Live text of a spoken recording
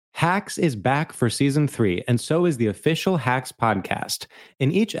Hacks is back for season 3, and so is the official Hacks podcast.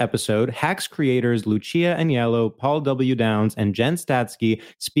 In each episode, Hacks creators Lucia Agnello, Paul W. Downs, and Jen Statsky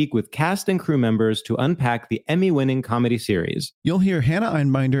speak with cast and crew members to unpack the Emmy-winning comedy series. You'll hear Hannah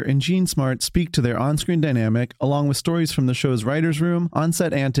Einbinder and Gene Smart speak to their on-screen dynamic, along with stories from the show's writer's room,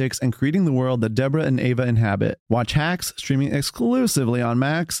 on-set antics, and creating the world that Deborah and Ava inhabit. Watch Hacks, streaming exclusively on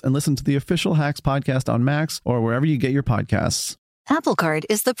Max, and listen to the official Hacks podcast on Max or wherever you get your podcasts. Apple Card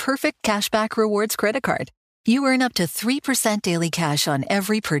is the perfect cashback rewards credit card. You earn up to 3% daily cash on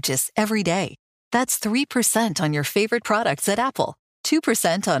every purchase every day. That's 3% on your favorite products at Apple,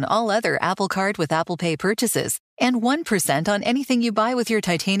 2% on all other Apple Card with Apple Pay purchases, and 1% on anything you buy with your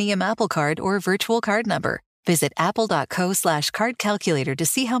titanium Apple Card or virtual card number. Visit apple.co/card calculator to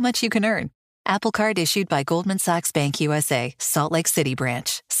see how much you can earn. Apple Card issued by Goldman Sachs Bank USA, Salt Lake City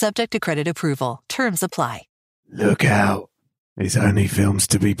branch. Subject to credit approval. Terms apply. Look out. It's only films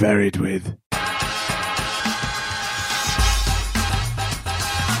to be buried with.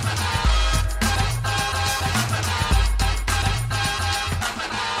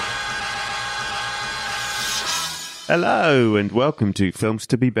 Hello and welcome to Films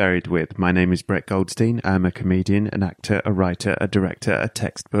to be Buried With. My name is Brett Goldstein. I'm a comedian, an actor, a writer, a director, a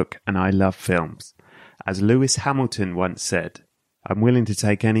textbook, and I love films. As Lewis Hamilton once said, I'm willing to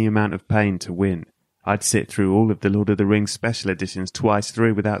take any amount of pain to win. I'd sit through all of the Lord of the Rings special editions twice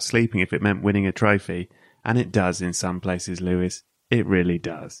through without sleeping if it meant winning a trophy. And it does in some places, Lewis. It really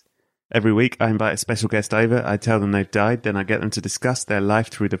does. Every week I invite a special guest over, I tell them they've died, then I get them to discuss their life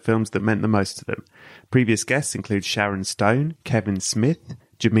through the films that meant the most to them. Previous guests include Sharon Stone, Kevin Smith,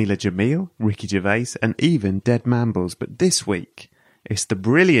 Jamila Jamil, Ricky Gervais, and even Dead Mambles. But this week, it's the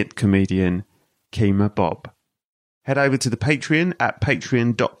brilliant comedian Kemah Bob. Head over to the Patreon at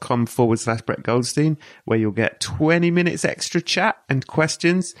patreon.com/Brett Goldstein, where you'll get 20 minutes extra chat and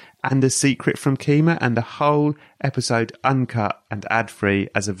questions and a secret from Kemah and the whole episode uncut and ad-free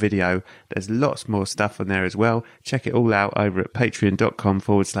as a video. There's lots more stuff on there as well. Check it all out over at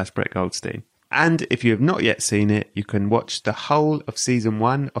patreon.com/Brett Goldstein. And if you have not yet seen it, you can watch the whole of season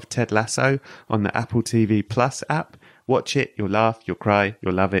 1 of Ted Lasso on the Apple TV Plus app. Watch it, you'll laugh, you'll cry,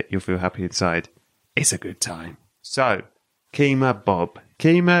 you'll love it, you'll feel happy inside. It's a good time. So, Kemah Bob.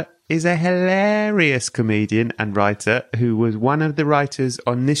 Kemah is a hilarious comedian and writer who was one of the writers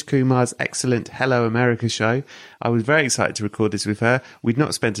on Nish Kumar's excellent Hello America show. I was very excited to record this with her. We'd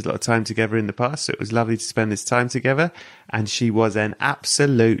not spent a lot of time together in the past, so it was lovely to spend this time together. And she was an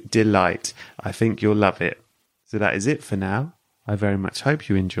absolute delight. I think you'll love it. So that is it for now. I very much hope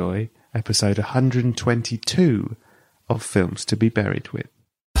you enjoy episode 122 of Films to be Buried With.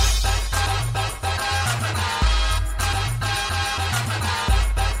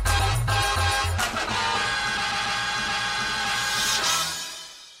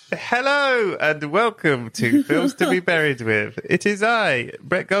 Hello and welcome to Films to be Buried With. It is I,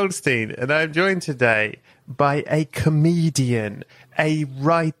 Brett Goldstein, and I'm joined today by a comedian, a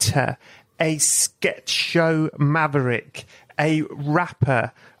writer, a sketch show maverick, a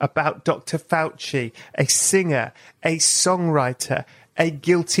rapper about Dr. Fauci, a singer, a songwriter, a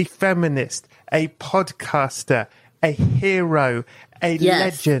guilty feminist, a podcaster, a hero, a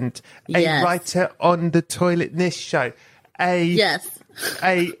legend, a writer on the Toilet Nish show, a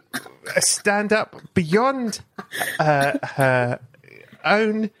stand-up beyond her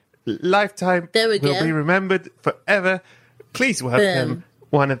own lifetime. There we will go. Be remembered forever. Please welcome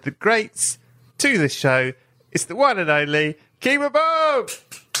one of the greats to the show. It's the one and only Kemah Bob.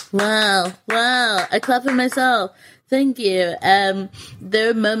 Wow. I clap for myself. Thank you. There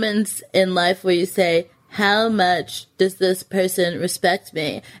are moments in life where you say, how much does this person respect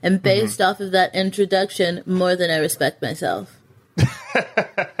me? And based off of that introduction, more than I respect myself.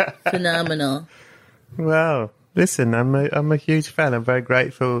 Phenomenal. Well, listen, I'm a huge fan. I'm very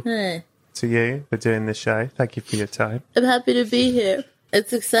grateful to you for doing the show. Thank you for your time. I'm happy to be here.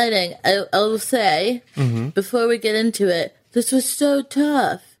 It's exciting. I will say, before we get into it, this was so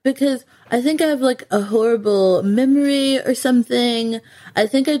tough because I think I have like a horrible memory or something. I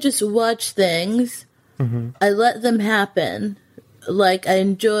think I just watch things. I let them happen. Like, I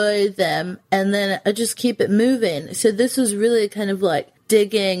enjoy them, and then I just keep it moving. So this was really kind of like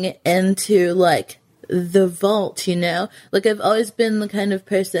digging into like the vault, you know? Like, I've always been the kind of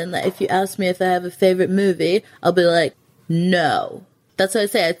person that if you ask me if I have a favorite movie, I'll be like, no. That's what I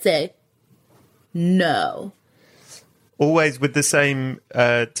say. I'd say, no. Always with the same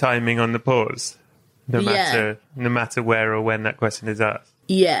timing on the pause, no matter where or when that question is asked.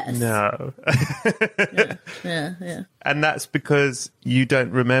 Yes. No. Yeah. And that's because you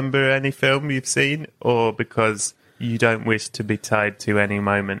don't remember any film you've seen, or because you don't wish to be tied to any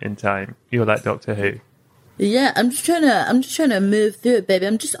moment in time. You're like Doctor Who. Yeah, I'm just trying to move through it, baby.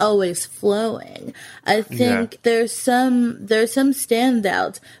 I'm just always flowing. I think there's some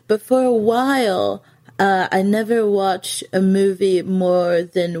standouts, but for a while, I never watched a movie more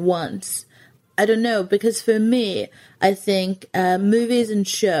than once. I don't know, because for me, I think movies and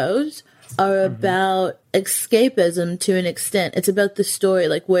shows are about escapism to an extent. It's about the story,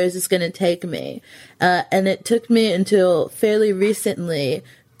 like, where is this going to take me? And it took me until fairly recently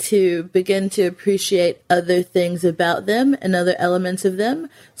to begin to appreciate other things about them and other elements of them.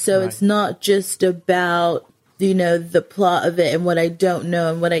 So it's not just about, the plot of it and what I don't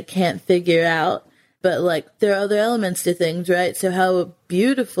know and what I can't figure out. But, like, there are other elements to things, right? So how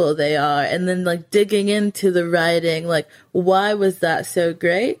beautiful they are. And then, like, digging into the writing, like, why was that so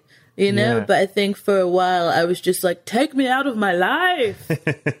great? But I think for a while I was just like, take me out of my life.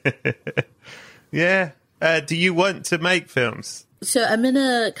 Yeah. Do you want to make films? So I'm in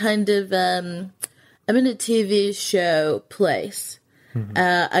a kind of, I'm in a TV show place.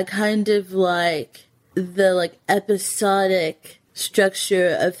 I kind of like the, like, episodic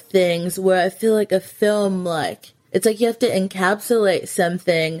structure of things where I feel like a film, like, it's like you have to encapsulate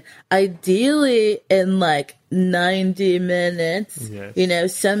something ideally in like 90 minutes.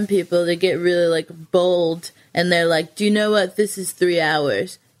 Yes. Some people, they get really like bold and they're like, do you know what? This is 3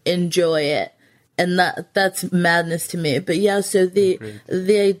 hours. Enjoy it. And that's madness to me. But yeah, so the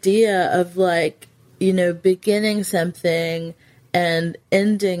idea of like, beginning something and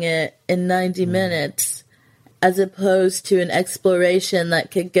ending it in 90 minutes, as opposed to an exploration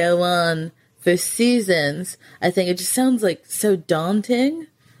that could go on for seasons, I think it just sounds like so daunting.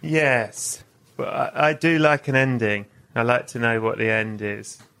 Yes, but I do like an ending. I like to know what the end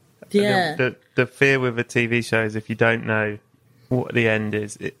is. Yeah. The fear with a TV show is if you don't know what the end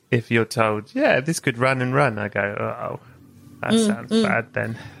is, if you're told, this could run and run, I go, oh, that sounds bad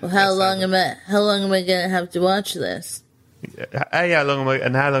then. Well, how long am I going to have to watch this? How long are you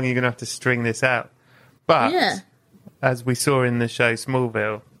going to have to string this out? But, as we saw in the show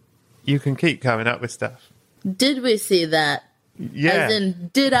Smallville, you can keep coming up with stuff. Did we see that? Yeah. As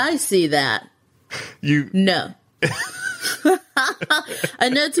in, did I see that? No. I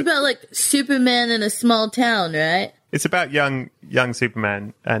know it's about, like, Superman in a small town, right? It's about young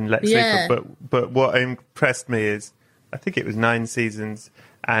Superman and Lex Luthor, but what impressed me is, I think it was 9 seasons,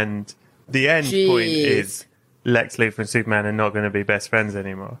 and the end point is Lex Luthor and Superman are not going to be best friends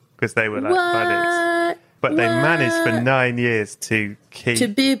anymore, because they were like buddies. But they managed for 9 years to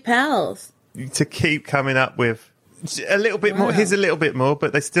be pals, to keep coming up with a little bit more. Here's a little bit more,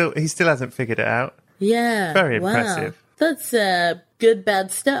 but he still hasn't figured it out. Yeah, very impressive. That's good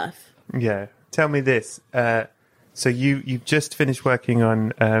bad stuff. Yeah, tell me this. So you've just finished working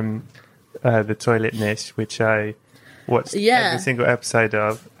on the Toilet Niche, which I watched every single episode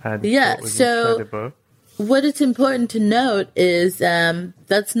of, and thought was incredible. What it's important to note is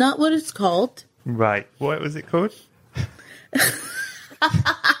that's not what it's called. Right. What was it called? I've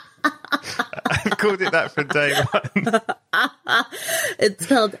called it that from day one. It's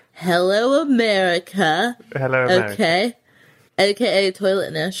called Hello America. Hello America. Okay. AKA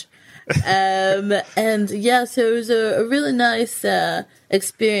Toilet Niche. And so it was a really nice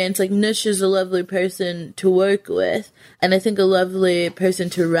experience. Like, Nish is a lovely person to work with, and I think a lovely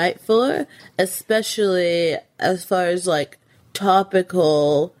person to write for, especially as far as like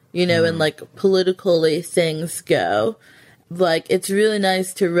topical, and like politically things go. Like, it's really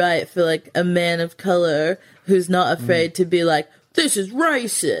nice to write for like a man of color who's not afraid to be like, this is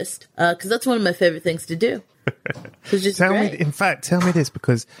racist, because that's one of my favorite things to do. It's just tell me this,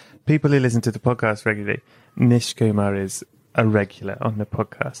 because people who listen to the podcast regularly, Nish Kumar is a regular on the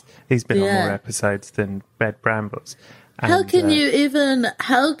podcast. He's been on more episodes than Bed Brambles. And, how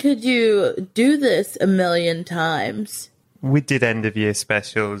could you do this a million times? We did end of year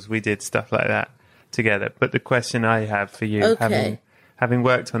specials. We did stuff like that together. But the question I have for you, having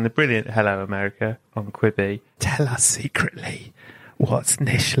worked on the brilliant Hello America on Quibi, tell us secretly, what's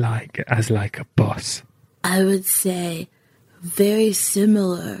Nish like as like a boss? I would say very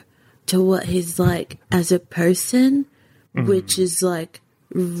similar to what he's like as a person, which is like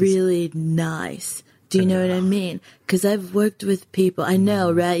really nice. Do you know what I mean? Because I've worked with people. I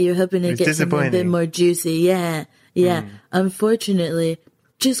know, right? You're hoping to get something a bit more juicy. Yeah. Unfortunately,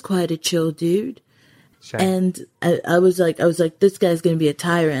 just quite a chill dude. Shame. And I was like, this guy's going to be a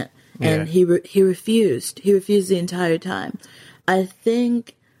tyrant. And he refused. He refused the entire time. I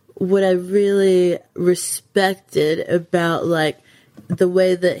think what I really respected about like the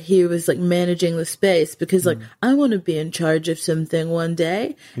way that he was like managing the space, because like I want to be in charge of something one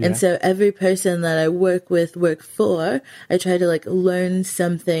day. And so every person that I work for, I try to like learn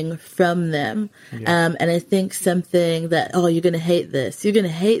something from them. And I think something that, oh, you're going to hate this. You're going to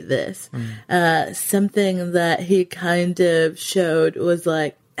hate this. Something that he kind of showed was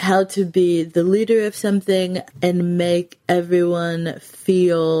like how to be the leader of something and make everyone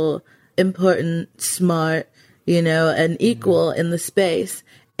feel important, smart, and equal in the space.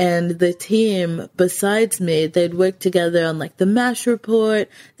 And the team besides me, they'd work together on like the MASH report.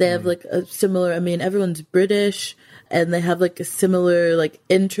 They have like a similar, everyone's British and they have like a similar like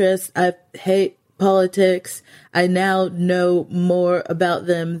interest. I hate politics. I now know more about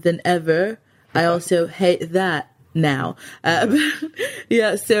them than ever. I also hate that now. But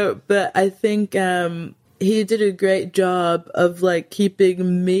I think, he did a great job of like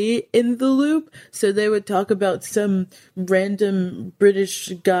keeping me in the loop. So they would talk about some random British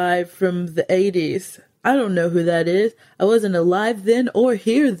guy from the 80s. I don't know who that is. I wasn't alive then or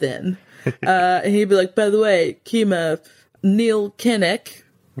here then. And he'd be like, by the way, Kemah, Neil Kinnock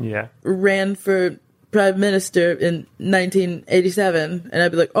ran for prime minister in 1987. And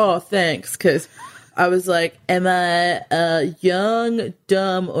I'd be like, oh, thanks. Because I was like, am I young,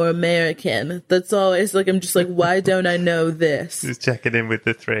 dumb, or American? That's always like, I'm just like, why don't I know this? Just checking in with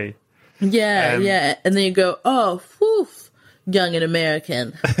the three. Yeah. And then you go, oh, whew, young and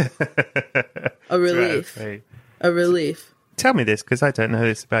American. A relief. A relief. Tell me this, because I don't know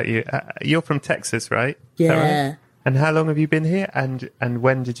this about you. You're from Texas, right? Yeah. Right? And how long have you been here? And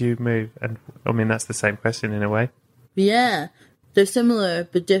when did you move? And that's the same question in a way. Yeah. They're similar,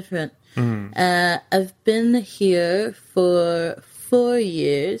 but different. I've been here for 4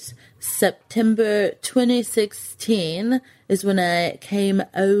 years. September 2016 is when I came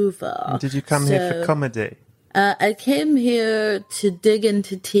over. And did you come here for comedy? I came here to dig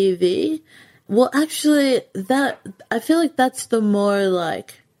into TV. Well, actually, I feel like that's the more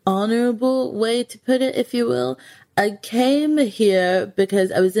like honorable way to put it, if you will. I came here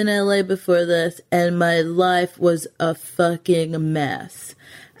because I was in LA before this, and my life was a fucking mess.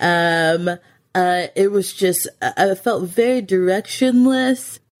 It was just, I felt very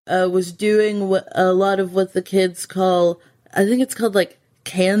directionless. I was doing a lot of what the kids call, I think it's called like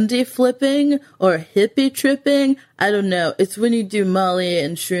candy flipping or hippie tripping. I don't know. It's when you do Molly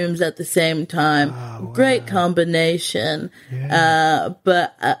and shrooms at the same time. Oh, wow. Great combination. Yeah.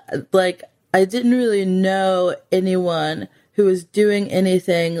 But I didn't really know anyone who was doing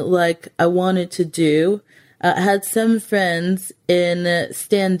anything like I wanted to do. I had some friends in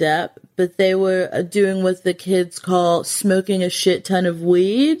stand-up, but they were doing what the kids call smoking a shit ton of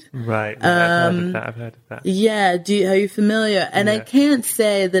weed. Right. I've heard of that. Yeah. Are you familiar? And I can't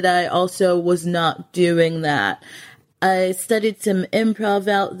say that I also was not doing that. I studied some improv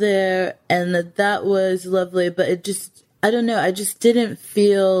out there, and that was lovely, but it just, I don't know, I just didn't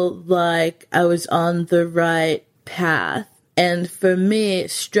feel like I was on the right path. And for me,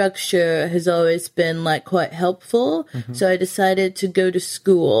 structure has always been like quite helpful. Mm-hmm. So I decided to go to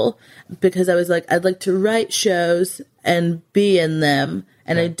school because I was like, I'd like to write shows and be in them.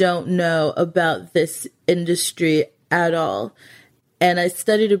 And I don't know about this industry at all. And I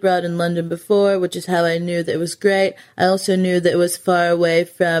studied abroad in London before, which is how I knew that it was great. I also knew that it was far away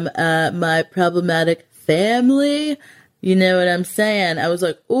from my problematic family. You know what I'm saying? I was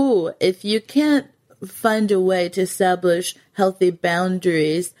like, ooh, if you can't find a way to establish healthy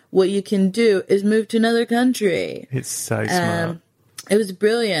boundaries, what you can do is move to another country. It's so smart. It was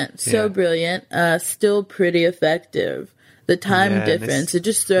brilliant. So brilliant. Still pretty effective. The time difference, it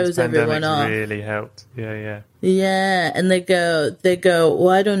just throws everyone off. Really helped. Yeah. Yeah, and they go, well,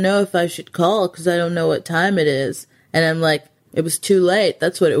 I don't know if I should call because I don't know what time it is. And I'm like, it was too late.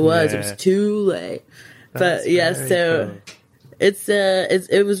 That's what it was. Yeah. It was too late. But yeah, so cool.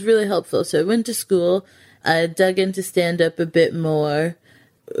 It was really helpful. So I went to school. I dug into stand-up a bit more,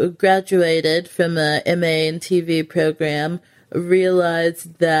 graduated from a MA in TV program,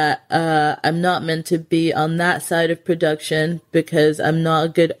 realized that I'm not meant to be on that side of production because I'm not a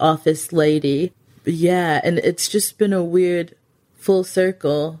good office lady. Yeah, and it's just been a weird full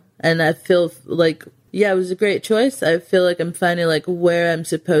circle, and I feel like, yeah, it was a great choice. I feel like I'm finding like where I'm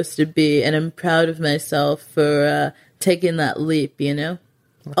supposed to be, and I'm proud of myself for taking that leap, you know?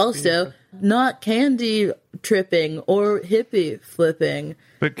 That's also, beautiful. Not candy tripping or hippie flipping.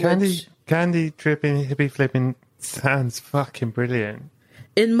 But candy tripping, hippie flipping sounds fucking brilliant.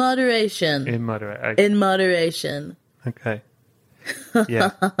 In moderation. Okay. In moderation. Okay.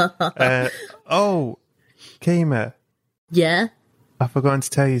 Yeah. Kemah. Yeah? I've forgotten to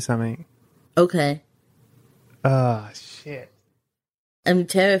tell you something. Okay. Oh, shit. I'm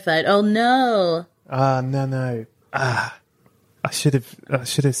terrified. Oh, no. No. I should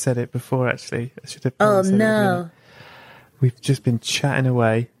have said it before, actually. I should have Oh, said it no. We've just been chatting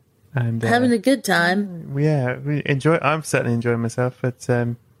away and having a good time. Yeah, I'm certainly enjoying myself, but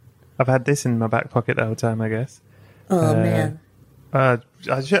I've had this in my back pocket the whole time, I guess. Oh, man. Do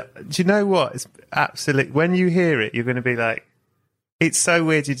you know what? It's absolute. When you hear it, you're going to be like, it's so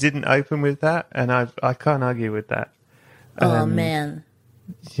weird you didn't open with that, and I can't argue with that. Oh, man.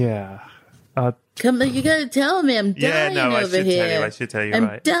 Yeah. Come on, you gotta tell me. I'm dying over here. I should tell you. I'm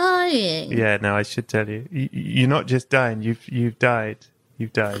right. dying. Yeah, no, I should tell you. You're not just dying. You've died.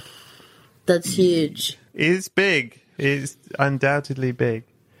 You've died. That's huge. It's big. It's undoubtedly big.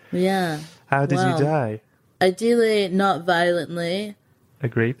 Yeah. How did you die? Ideally, not violently.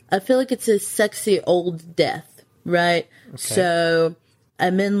 Agreed. I feel like it's a sexy old death, right? Okay. So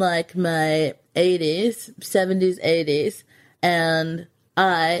I'm in like my 80s, 70s, 80s, and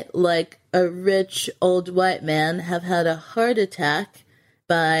I, like a rich old white man, have had a heart attack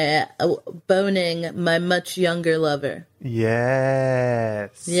by boning my much younger lover.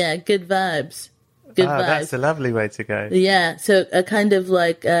 Yes. Yeah, good vibes. Good vibes. That's a lovely way to go. Yeah, so a kind of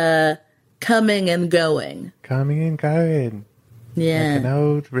like coming and going. Coming and going. Yeah. Like an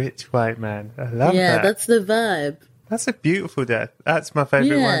old rich white man. I love that. Yeah, that's the vibe. That's a beautiful death. That's my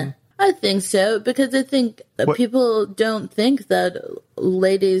favourite one. I think so, because I think people don't think that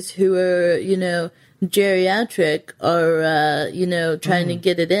ladies who are, geriatric are, trying to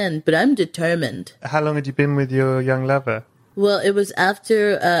get it in, but I'm determined. How long had you been with your young lover? Well, it was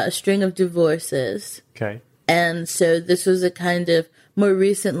after a string of divorces. Okay. And so this was a kind of more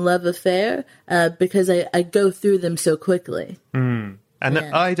recent love affair because I go through them so quickly. Mm. And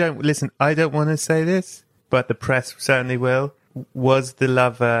I don't want to say this, but the press certainly will. Was the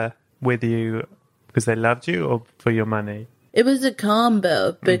lover with you because they loved you or for your money? It was a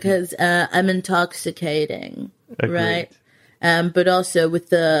combo because I'm intoxicating, Agreed. right? But also with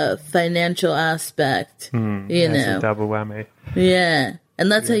the financial aspect, That's a double whammy. Yeah,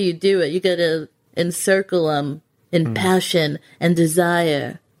 and that's how you do it. You got to encircle them in passion and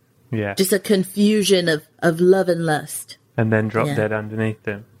desire. Yeah. Just a confusion of love and lust. And then drop dead underneath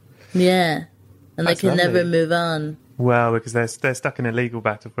them. Yeah, and That's they can lovely. never move on. Well, because they're stuck in a legal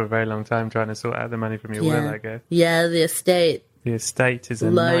battle for a very long time trying to sort out the money from your will, I guess. Yeah, the estate. The estate is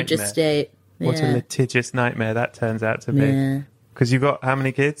a large nightmare. Estate. What a litigious nightmare that turns out to be. Yeah. Because you've got how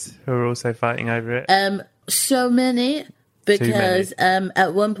many kids who are also fighting over it? So many, because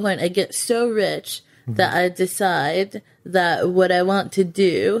at one point I get so rich that I decide that what I want to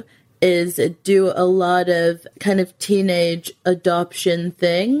do is do a lot of kind of teenage adoption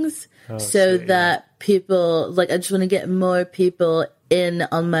things that people, like, I just want to get more people in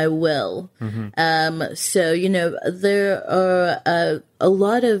on my will. So, there are a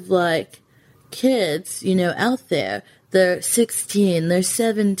lot of, like, kids, out there. They're 16, they're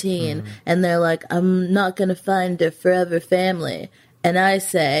 17, and they're like, I'm not going to find a forever family. And I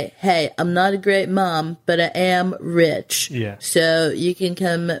say, hey, I'm not a great mom, but I am rich. Yeah. So you can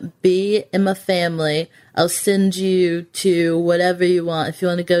come be in my family. I'll send you to whatever you want. If you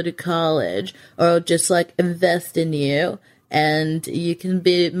want to go to college, or I'll just like invest in you, and you can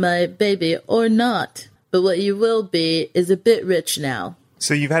be my baby or not. But what you will be is a bit rich now.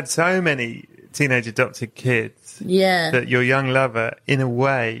 So you've had so many teenage adopted kids. Yeah. That your young lover, in a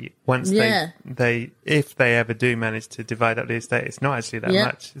way, once they if they ever do manage to divide up the estate, it's not actually that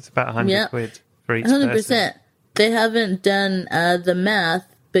much. It's about 100 quid for each 100%. Person. They haven't done the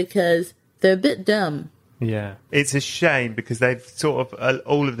math because they're a bit dumb. Yeah. It's a shame because they've sort of,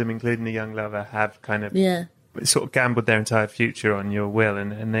 all of them, including the young lover, have kind of sort of gambled their entire future on your will,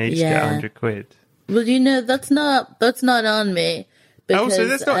 and they each get 100 quid. Well, that's not on me. Because, so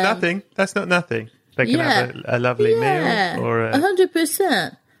that's not nothing. That's not nothing. They can have a lovely meal or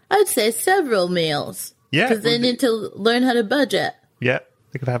 100%. I'd say several meals. Yeah. Because they need to learn how to budget. Yeah.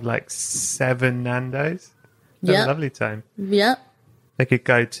 They could have like 7 Nandos. Have a lovely time. Yeah. They could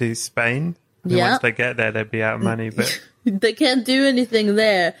go to Spain. And once they get there, they'd be out of money. But they can't do anything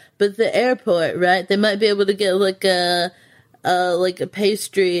there. But the airport, right? They might be able to get like a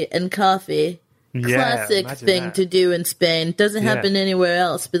pastry and coffee. Classic thing to do in Spain. Doesn't happen anywhere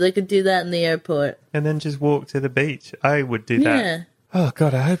else, but they could do that in the airport. And then just walk to the beach. I would do that. Yeah. Oh,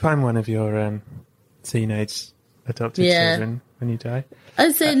 God, I hope I'm one of your teenage adopted children when you die.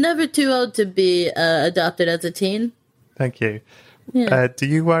 I'd say never too old to be adopted as a teen. Thank you. Yeah. Do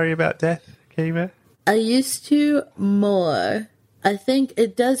you worry about death, Kemah? I used to more. I think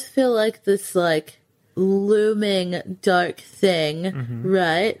it does feel like this, like, looming dark thing,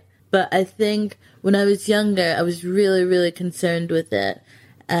 right? But I think when I was younger, I was really, really concerned with it.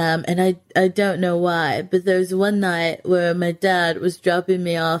 And I don't know why, but there was one night where my dad was dropping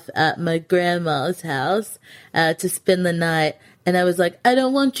me off at my grandma's house to spend the night. And I was like, I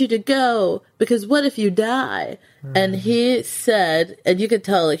don't want you to go, because what if you die? And he said, and you could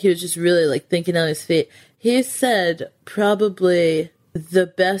tell, like, he was just really, like, thinking on his feet. He said probably the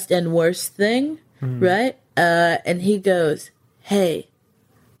best and worst thing, right? And he goes, hey,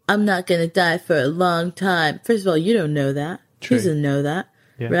 I'm not going to die for a long time. First of all, you don't know that. True. He doesn't know that,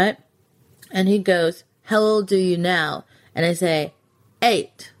 yeah. right? And he goes, how old are you now? And I say,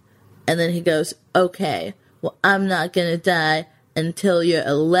 8. And then he goes, okay, well, I'm not going to die until you're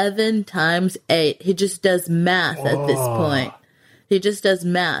 11 times 8. He just does math at this point. He just does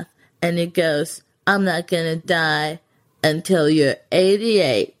math. And he goes, I'm not going to die until you're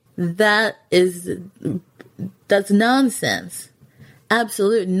 88. That's nonsense.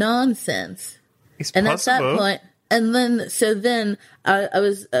 Absolute nonsense. It's and possible. At that point, and then I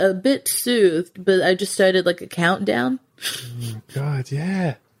was a bit soothed, but I just started like a countdown. Oh, God,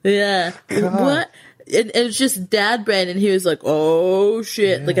 yeah. Yeah. God. What? It was just dad brain, and he was like, oh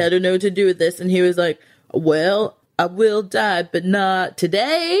shit, like I don't know what to do with this. And he was like, well, I will die, but not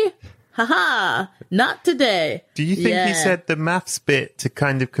today. Haha, not today. Do you think he said the maths bit to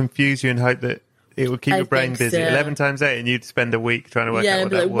kind of confuse you and hope that it would keep your brain busy? So. 11 times 8, and you'd spend a week trying to work out what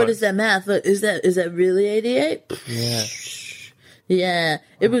be that like, was. what is that math? Is that really 88? Yeah. Yeah,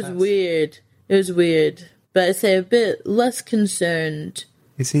 it was weird. It was weird. But I say a bit less concerned.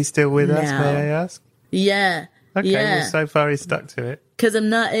 Is he still with us, may I ask? Yeah. Okay, yeah. well, so far he's stuck to it. Because I'm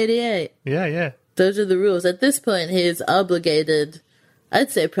not 88. Yeah, yeah. Those are the rules. At this point, he is obligated,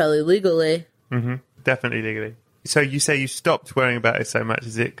 I'd say probably legally. Mm-hmm. Definitely legally. So you say you stopped worrying about it so much.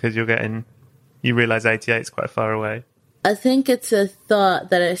 Is it because you realise 88 is quite far away? I think it's a thought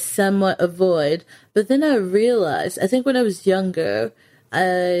that I somewhat avoid. But then I realized, I think when I was younger,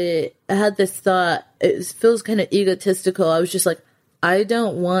 I had this thought, it feels kind of egotistical. I was just like, I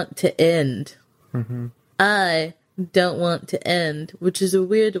don't want to end. Mm-hmm. I don't want to end, which is a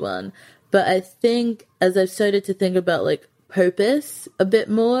weird one. But I think as I've started to think about like purpose a bit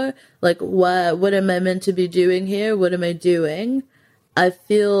more, like what am I meant to be doing here? What am I doing? I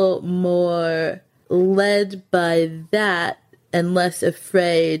feel more led by that and less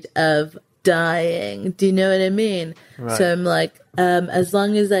afraid of dying. Do you know what I mean? Right. So I'm like, as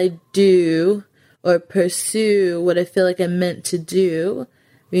long as I do or pursue what I feel like I'm meant to do,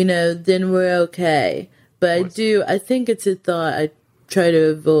 then we're okay. But I think it's a thought I try to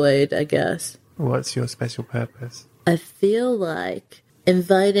avoid, I guess. What's your special purpose? I feel like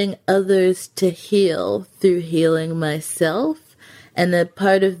inviting others to heal through healing myself. And a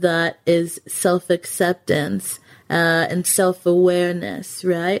part of that is self-acceptance and self-awareness,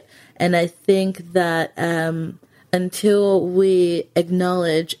 right? And I think that until we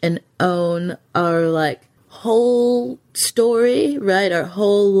acknowledge and own our like whole story, right, our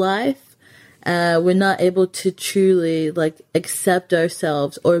whole life, we're not able to truly like accept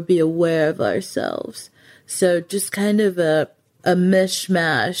ourselves or be aware of ourselves. So just kind of a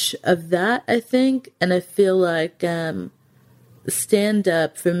mishmash of that, I think. And I feel like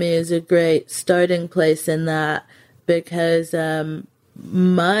stand-up for me is a great starting place in that, because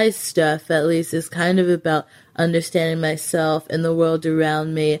my stuff, at least, is kind of about understanding myself and the world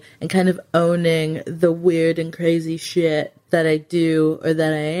around me and kind of owning the weird and crazy shit that I do or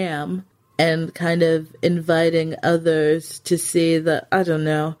that I am, and kind of inviting others to see that, I don't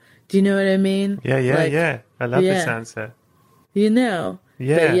know. Do you know what I mean? Yeah. I love this answer. Yeah.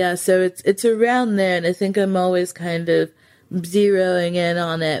 But yeah, so it's around there, and I think I'm always kind of zeroing in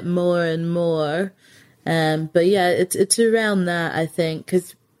on it more and more. But yeah, it's around that, I think,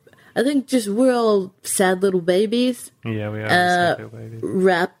 because I think just we're all sad little babies. Yeah, we are sad little babies.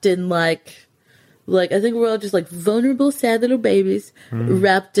 Wrapped in like I think we're all just like vulnerable, sad little babies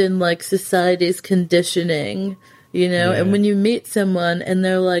wrapped in like society's conditioning, Yeah. And when you meet someone and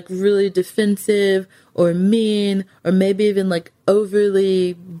they're like really defensive or mean or maybe even like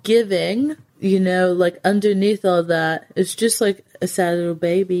overly giving, like underneath all that, it's just like a sad little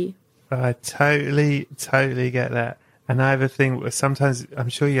baby. I totally get that. And I have a thing where sometimes, I'm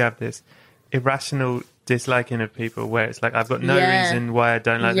sure you have this, irrational disliking of people where it's like, I've got no reason why I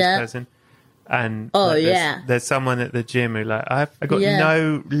don't like this person. And there's someone at the gym who like, I've got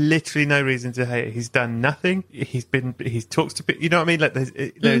literally no reason to hate it. He's done nothing. He talks to people, you know what I mean? Like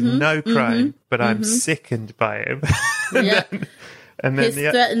there's no crime, but I'm sickened by him. and then he's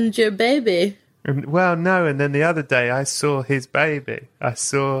threatened your baby. Well, no, and then the other day I saw his baby. You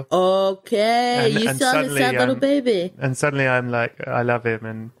saw his sad little baby. And suddenly I'm like, I love him,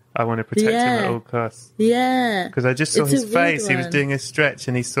 and I want to protect him at all costs. Yeah. Because I just saw his face. He was doing a stretch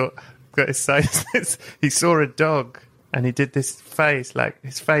and he got his sides. He saw a dog and he did this face, like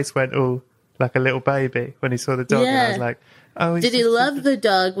his face went all like a little baby when he saw the dog. And I was like, oh, did he love the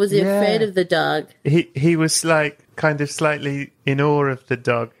dog? Was he afraid of the dog? He was like kind of slightly in awe of the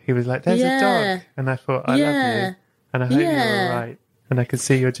dog. He was like, there's a dog. And I thought, I love you. And I hope you're all right. And I can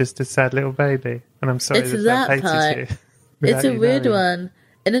see you're just a sad little baby. And I'm sorry that I hated you. It's a weird one.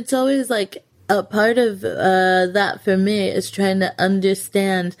 And it's always like a part of that for me is trying to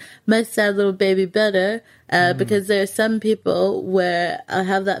understand my sad little baby better. Because there are some people where I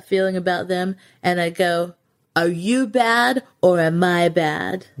have that feeling about them and I go, are you bad or am I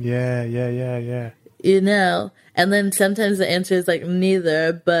bad? Yeah. You know? And then sometimes the answer is like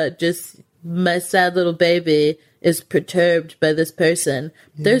neither, but just my sad little baby is perturbed by this person.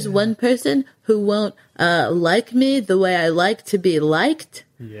 Yeah. There's one person who won't like me the way I like to be liked.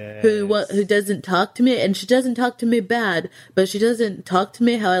 Yes. Who doesn't talk to me, and she doesn't talk to me bad, but she doesn't talk to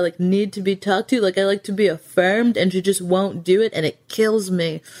me how I like need to be talked to. Like I like to be affirmed, and she just won't do it, and it kills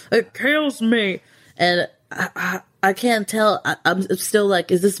me. It kills me, and I can't tell. I'm still like,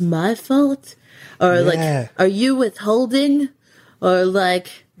 is this my fault, or like, are you withholding, or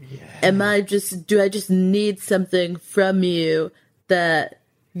like, am I just? Do I just need something from you that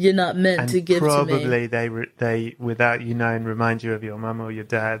you're not meant to give to me? Probably they, without you knowing, remind you of your mum or your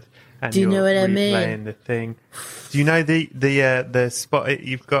dad. And do you know what I mean? Replaying the thing. Do you know the spot it,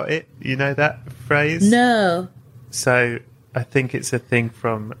 you've got it? You know that phrase? No. So I think it's a thing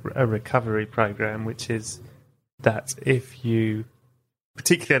from a recovery program, which is that if you,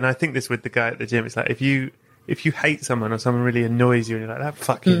 particularly, and I think this with the guy at the gym, it's like if you hate someone or someone really annoys you, and you're like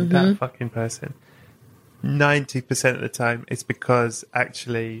that fucking person. 90% of the time, it's because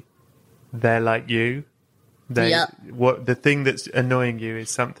actually they're like you. What the thing that's annoying you is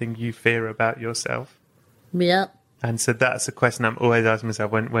something you fear about yourself. Yep. And so that's a question I'm always asking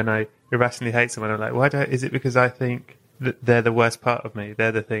myself when I irrationally hate someone. I'm like, is it because I think that they're the worst part of me?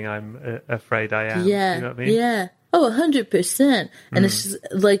 They're the thing I'm afraid I am. Yeah. You know what I mean? Yeah. Oh, 100%. And it's just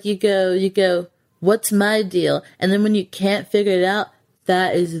like you go, what's my deal? And then when you can't figure it out,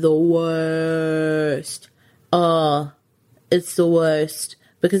 that is the worst. Oh, it's the worst.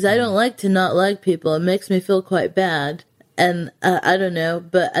 Because I don't like to not like people. It makes me feel quite bad. And I don't know,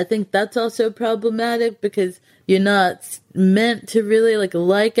 but I think that's also problematic because you're not meant to really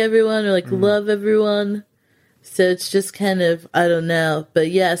like everyone or love everyone. So it's just kind of, I don't know. But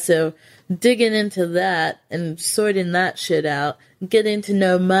yeah, so digging into that and sorting that shit out, getting to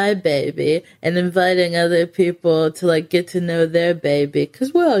know my baby and inviting other people to get to know their baby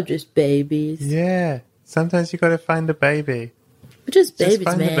because we're all just babies. Yeah. Sometimes you got to find a baby. We're just babies, just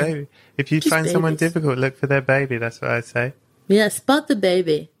find man. The baby. If you find someone difficult, look for their baby. That's what I say. Yeah, spot the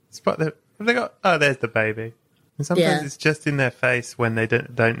baby. Have they got? Oh, there's the baby. And sometimes it's just in their face when they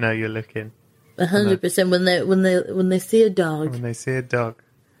don't know you're looking. 100%. When they see a dog. When they see a dog.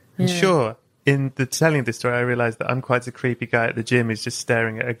 And sure, in the telling this story, I realised that I'm quite a creepy guy at the gym who's just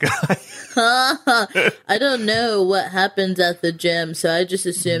staring at a guy. I don't know what happens at the gym, so I just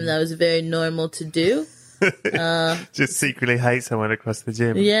assumed that was very normal to do. Just secretly hate someone across the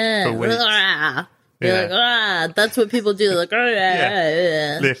gym. Yeah. For weeks. You're like, that's what people do. Like,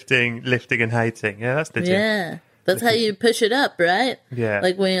 lifting and hating. Yeah, that's the gym. Yeah. That's how you push it up, right? Yeah.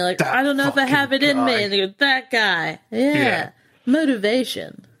 Like when you're like, I don't know if I have it in me. And you go, that guy. Yeah.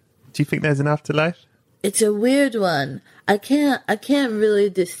 Motivation. Do you think there's an afterlife? It's a weird one. I can't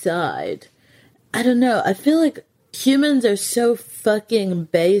really decide. I don't know. I feel like humans are so fucking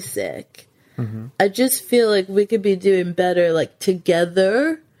basic. Mm-hmm. I just feel like we could be doing better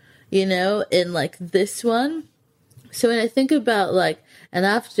together, in this one. So when I think about an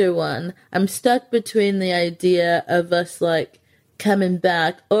after one, I'm stuck between the idea of us coming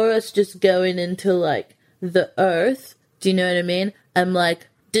back or us just going into the earth. Do you know what I mean? I'm like,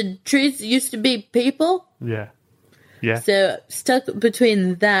 did trees used to be people? Yeah. Yeah. So stuck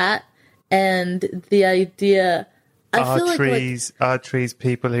between that and the idea. Are trees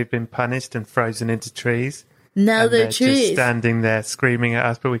people who've been punished and frozen into trees? Now they're trees. Just standing there screaming at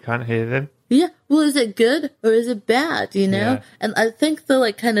us, but we can't hear them. Yeah. Well, is it good or is it bad? Yeah. And I think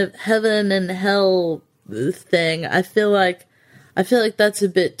the kind of heaven and hell thing. I feel like that's a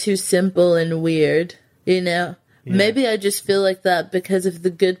bit too simple and weird. Yeah. Maybe I just feel like that because of The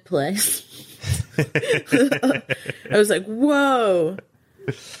Good Place. I was like, whoa.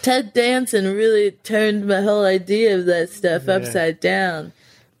 Ted Danson really turned my whole idea of that stuff upside down.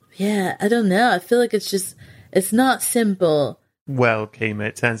 Yeah, I don't know. I feel like it's not simple. Well, Kemah,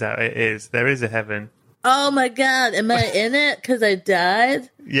 it turns out it is. There is a heaven Oh my God, am I in it? Because I died?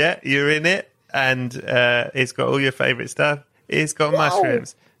 Yeah, you're in it, and it's got all your favourite stuff. It's got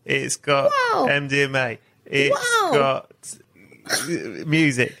mushrooms. It's got MDMA. It's got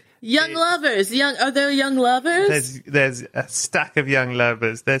music. Young lovers. Are there young lovers? There's a stack of young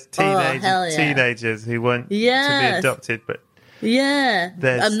lovers. There's teenagers who want to be adopted, but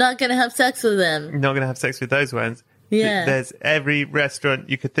I'm not going to have sex with them. You're not going to have sex with those ones. Yeah. There's every restaurant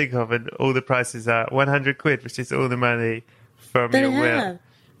you could think of, and all the prices are 100 quid, which is all the money from your will.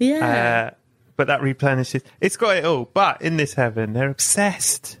 Yeah. But that replenishes. It's got it all. But in this heaven, they're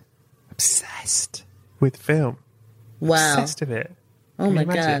obsessed with film. Wow. Obsessed with it. Oh my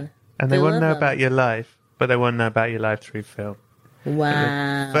God. And they want to know about your life, but they want to know about your life through film. Wow.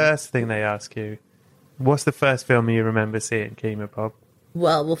 And the first thing they ask you, what's the first film you remember seeing, Kemah, Bob?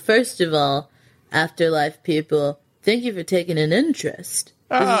 Well, first of all, Afterlife people, thank you for taking an interest.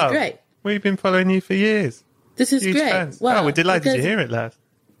 This is great. We've been following you for years. This is Huge great. Fans. Wow. We're delighted to hear it, lad.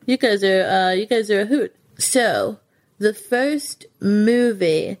 You guys are a hoot. So, the first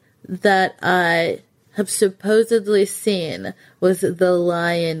movie that I have supposedly seen was The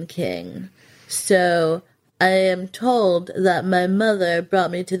Lion King. So, I am told that my mother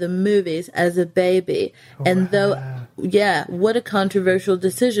brought me to the movies as a baby. And what a controversial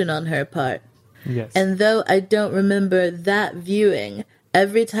decision on her part. Yes. And though I don't remember that viewing,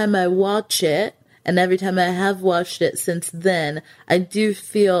 every time I watch it, and every time I have watched it since then, I do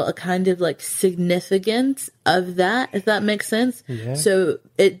feel a kind of like significance of that, if that makes sense. Yeah. So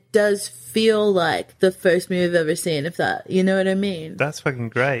it does feel like the first movie I've ever seen, if that, you know what I mean? That's fucking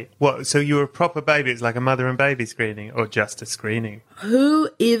great. What, so you were a proper baby? It's like a mother and baby screening, or just a screening? Who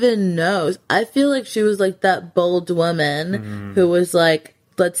even knows? I feel like she was like that bold woman who was like,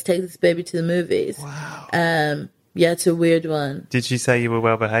 let's take this baby to the movies. Wow. Yeah, it's a weird one. Did she say you were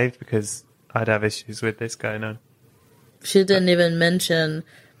well behaved? Because I'd have issues with this going on. She didn't even mention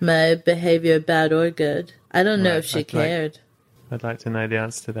my behavior, bad or good. I don't know if she cared. I'd like to know the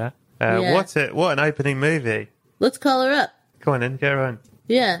answer to that. What an opening movie. Let's call her up. Go on then, get her on.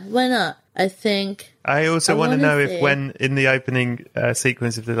 Yeah, why not? I also want to know if when, in the opening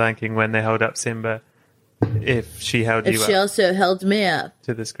sequence of The Lion King, when they hold up Simba, if she held you up. If she also held me up.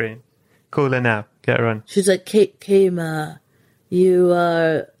 To the screen. Call her now. Get her on. She's like, Kemah, you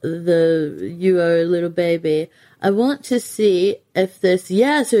are a little baby. I want to see if this...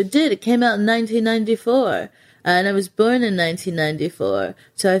 Yeah, so it did. It came out in 1994. And I was born in 1994.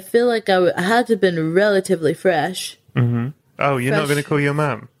 So I feel like I had to have been relatively fresh. Mm-hmm. Oh, you're not going to call your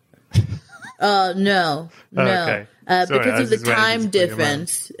mum? No. Okay. Because of the time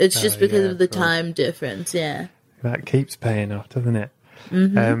difference. It's just because of the time difference, yeah. That keeps paying off, doesn't it?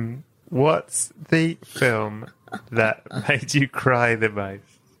 Mm-hmm. What's the film that made you cry the most?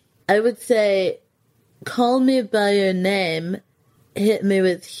 I would say Call Me By Your Name hit me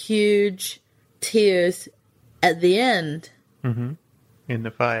with huge tears at the end. Mm-hmm. In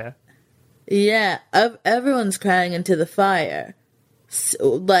the fire. Yeah, everyone's crying into the fire.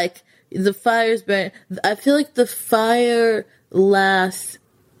 So, like, the fire's burning. I feel like the fire lasts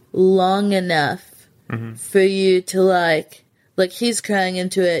long enough for you to, like he's crying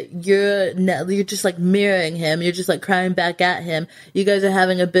into it. You're just, like, mirroring him. You're just, like, crying back at him. You guys are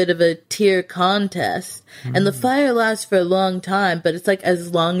having a bit of a tear contest. And the fire lasts for a long time, but it's, like,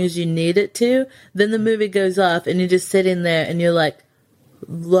 as long as you need it to. Then the movie goes off, and you're just sitting there, and you're like,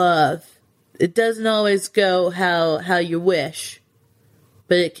 love. It doesn't always go how you wish,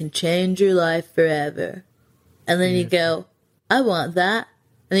 but it can change your life forever. And then you go, I want that.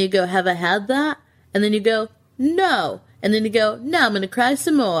 And then you go, have I had that? And then you go, no. And then you go, now I'm going to cry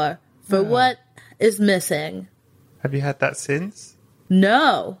some more for what is missing. Have you had that since?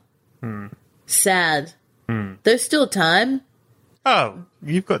 No. Sad. There's still time. Oh,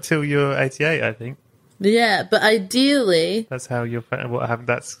 you've got till you're 88, I think. Yeah, but ideally... That's how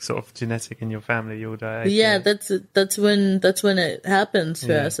that's sort of genetic in your family, you'll die. Yeah, that's when it happens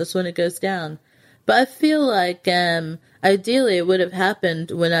for us. That's when it goes down. But I feel like ideally it would have happened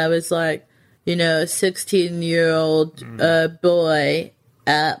when I was like, a 16-year-old boy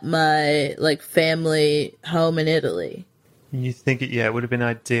at my like family home in Italy. You think it would have been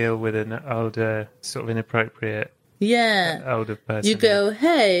ideal with an older, sort of inappropriate older person. You go,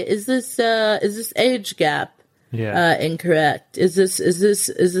 hey, is this age gap incorrect? Is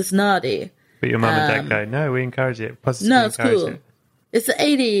this naughty? But your mum and dad go, no, we encourage it. Positively no, it's encourage cool. It. It's the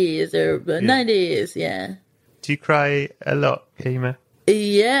 80s or 90s, yeah. Do you cry a lot, Kemah?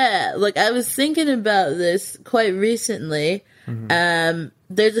 Yeah, like I was thinking about this quite recently.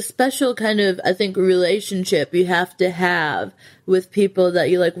 There's a special kind of, I think, relationship you have to have with people that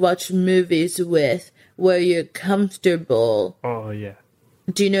you like watch movies with, where you're comfortable. Oh, yeah.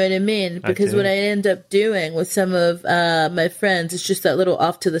 Do you know what I mean? Because what I end up doing with some of my friends is just that little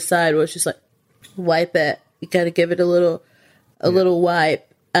off to the side where it's just like, wipe it. You got to give it a little wipe.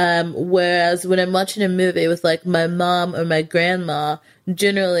 Whereas when I'm watching a movie with like my mom or my grandma,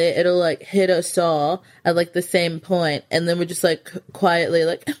 generally it'll like hit us all at like the same point, and then we're just like quietly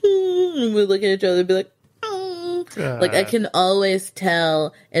like we look at each other and be like, like I can always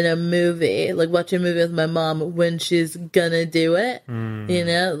tell in a movie, like watching a movie with my mom, when she's gonna do it. You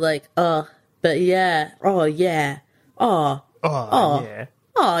know, like but yeah, yeah, yeah.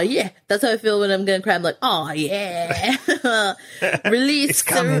 Oh, yeah. That's how I feel when I'm going to cry. I'm like, oh, yeah. Release. It's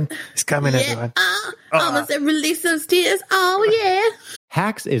coming. It's coming, everyone. Almost said release those tears. Oh, yeah.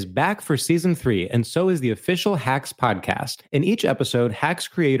 Hacks is back for season 3, and so is the official Hacks podcast. In each episode, Hacks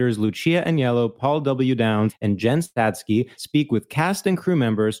creators Lucia Agnello, Paul W. Downs, and Jen Statsky speak with cast and crew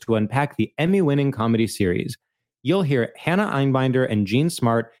members to unpack the Emmy-winning comedy series. You'll hear Hannah Einbinder and Jean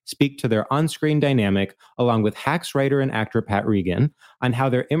Smart speak to their on-screen dynamic, along with Hacks writer and actor Pat Regan, on how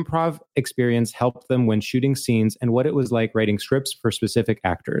their improv experience helped them when shooting scenes and what it was like writing scripts for specific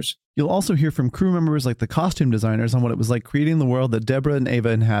actors. You'll also hear from crew members like the costume designers on what it was like creating the world that Deborah and Ava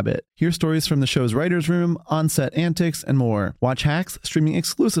inhabit. Hear stories from the show's writer's room, on-set antics, and more. Watch Hacks streaming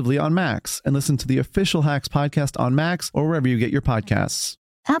exclusively on Max, and listen to the official Hacks podcast on Max or wherever you get your podcasts.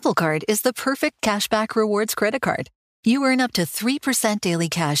 Apple Card is the perfect cashback rewards credit card. You earn up to 3% daily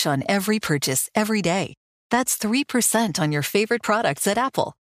cash on every purchase every day. That's 3% on your favorite products at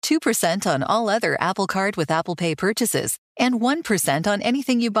Apple, 2% on all other Apple Card with Apple Pay purchases, and 1% on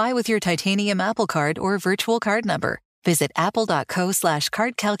anything you buy with your titanium Apple Card or virtual card number. Visit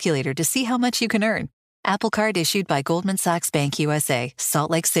apple.co/card calculator to see how much you can earn. Apple Card issued by Goldman Sachs Bank USA, Salt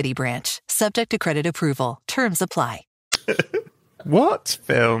Lake City branch. Subject to credit approval. Terms apply. What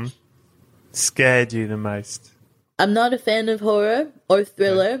film scared you the most? I'm not a fan of horror or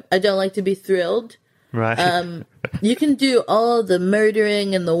thriller. I don't like to be thrilled. Right. You can do all the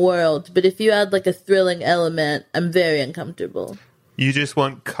murdering in the world, but if you add like a thrilling element, I'm very uncomfortable. You just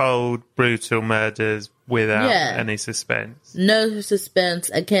want cold, brutal murders without any suspense. No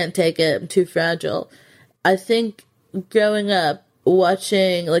suspense. I can't take it. I'm too fragile. I think growing up,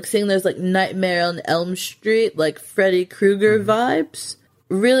 watching, like, seeing those, like, Nightmare on Elm Street, like, Freddy Krueger vibes,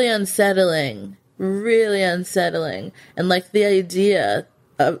 really unsettling. And, like, the idea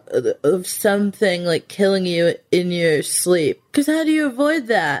of something, like, killing you in your sleep. Because how do you avoid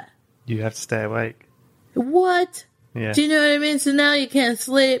that? You have to stay awake. What? Yeah. Do you know what I mean? So now you can't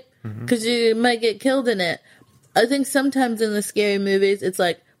sleep because you might get killed in it. I think sometimes in the scary movies, it's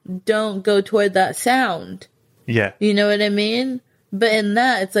like, don't go toward that sound. Yeah. You know what I mean? But in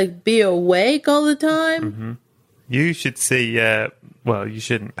that, it's like, be awake all the time. You should see, well, you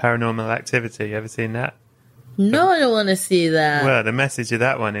shouldn't, Paranormal Activity. You ever seen that? No, I don't want to see that. Well, the message of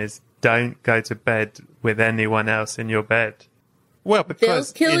that one is, don't go to bed with anyone else in your bed. Well,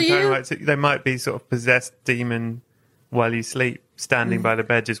 because they'll kill you? There might be sort of possessed demon while you sleep, standing by the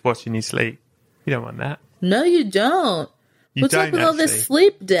bed just watching you sleep. You don't want that. No, you don't. What's up with all this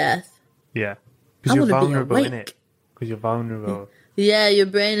sleep death? Yeah. Because you're vulnerable, innit? Because you're vulnerable. Yeah, your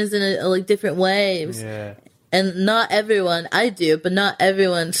brain is in like different waves. Yeah. And not everyone, I do, but not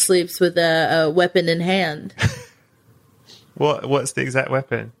everyone sleeps with a weapon in hand. What's the exact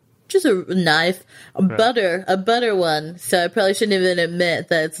weapon? Just a knife, a butter one. So I probably shouldn't even admit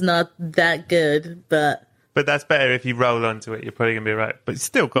that it's not that good, but that's better if you roll onto it. You're probably gonna be right, but it's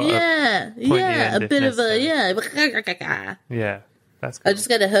still got a bit of a yeah. That's cool. I just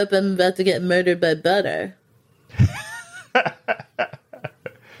gotta hope I'm about to get murdered by butter,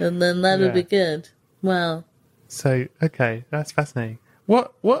 and then that'll be good. Wow. So okay, that's fascinating.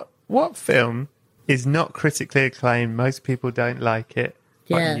 What film is not critically acclaimed? Most people don't like it.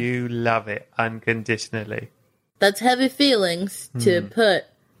 But you love it unconditionally. That's heavy feelings to put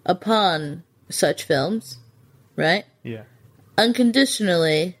upon such films, right? Yeah.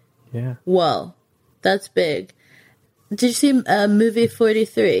 Unconditionally. Yeah. Whoa, that's big. Did you see movie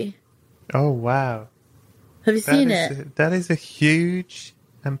 43? Oh, wow. Have you seen it? That is a huge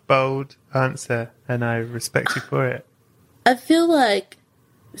and bold answer, and I respect you for it. I feel like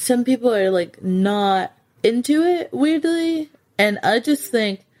some people are, like, not into it, weirdly. And I just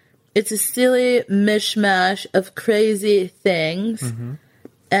think it's a silly mishmash of crazy things.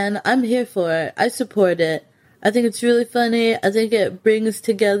 And I'm here for it. I support it. I think it's really funny. I think it brings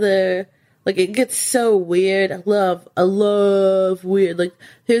together, like, it gets so weird. I love weird. Like,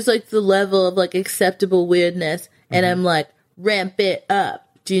 here's, like, the level of, like, acceptable weirdness. And I'm like, ramp it up.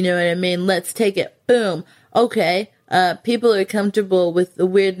 Do you know what I mean? Let's take it. Boom. Okay. People are comfortable with the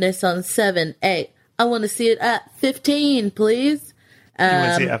weirdness on 7, 8. I want to see it at 15, please. You want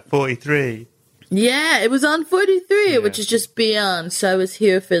to see it at 43? Yeah, it was on 43, which is just beyond. So I was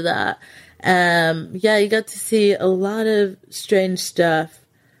here for that. Yeah, you got to see a lot of strange stuff.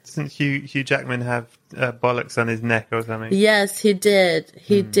 Doesn't Hugh Jackman have bollocks on his neck or something? Yes, he did.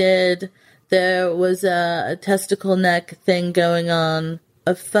 He did. There was a testicle neck thing going on.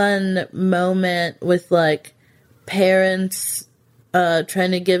 A fun moment with, like, parents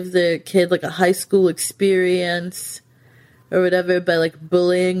trying to give their kid, like, a high school experience or whatever by, like,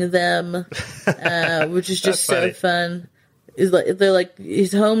 bullying them, which is just so fun. They're like,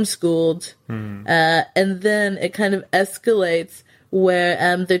 he's homeschooled. And then it kind of escalates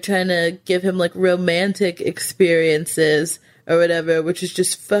where they're trying to give him, like, romantic experiences or whatever, which is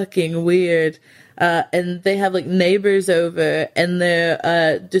just fucking weird. And they have, like, neighbors over, and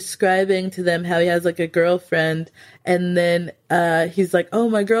they're describing to them how he has, like, a girlfriend. And then he's like, oh,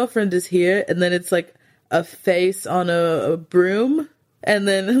 my girlfriend is here. And then it's, like, a face on a broom. And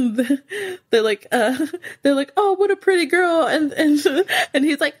then they're like, oh, what a pretty girl. And he's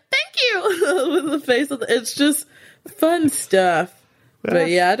like, thank you, with the face. It's just fun stuff. But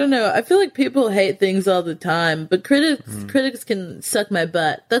yeah, I don't know. I feel like people hate things all the time, but critics can suck my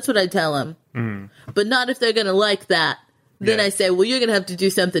butt. That's what I tell them. But not if they're going to like that. Then I say, well, you're going to have to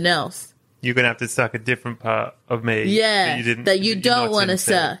do something else. You're going to have to suck a different part of me. Yeah, that you don't want to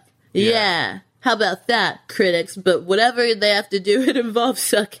suck. Yeah. How about that, critics? But whatever they have to do, it involves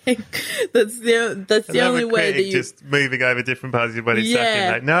sucking. That's the only way that you just moving over different parts of your body,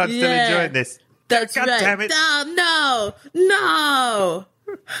 sucking. Like, no, I'm still enjoying this. That's God right. Damn it. No.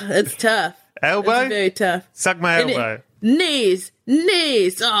 It's tough. Elbow? It's very tough. Suck my elbow. Knees.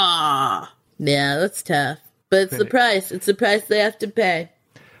 Ah. Yeah, that's tough. But it's the price. It's the price they have to pay.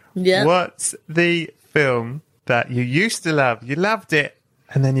 Yeah. What's the film that you used to love? You loved it,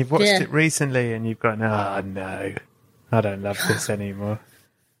 and then you've watched it recently, and you've gone, oh, no, I don't love this anymore.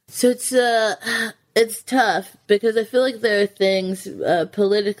 So it's tough, because I feel like there are things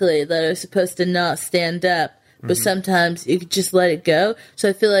politically that are supposed to not stand up, but sometimes you could just let it go. So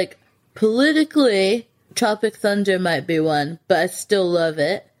I feel like politically, Tropic Thunder might be one, but I still love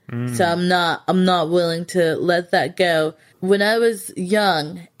it. So I'm not willing to let that go. When I was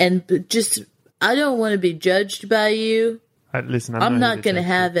young, and I don't want to be judged by you. Listen, I'm not going to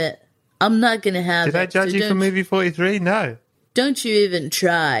have it. I'm not going to have it. Did I judge you for movie 43? No. Don't you even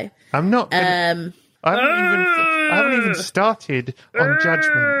try. I'm not. I haven't even started on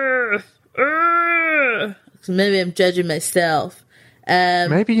judgment. So maybe I'm judging myself.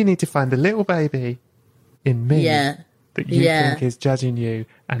 Maybe you need to find a little baby in me that you think is judging you,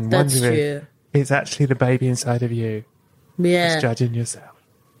 and wonder if it's actually the baby inside of you that's judging yourself.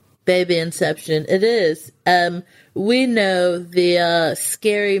 Baby Inception. It is. We know the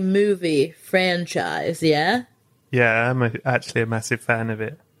Scary Movie franchise, yeah? Yeah, I'm actually a massive fan of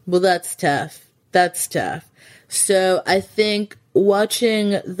it. Well, that's tough. So I think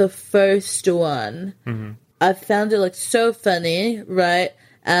watching the first one, I found it, like, so funny, right?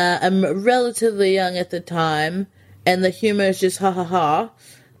 I'm relatively young at the time, and the humor is just ha ha ha.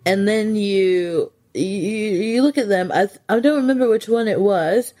 And then you look at them. I don't remember which one it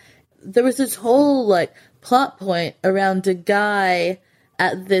was. There was this whole, like, plot point around a guy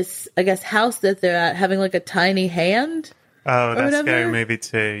at this, I guess, house that they're at having, like, a tiny hand. Oh, that's Scary Movie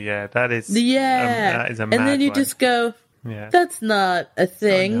 2. Yeah, that is. Yeah. That is a mad And then you one. just go, that's not a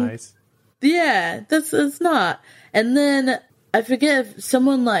thing. Oh, nice. Yeah, it's not. And then I forget if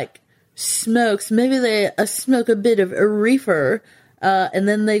someone, like, smokes. Maybe they smoke a bit of a reefer. And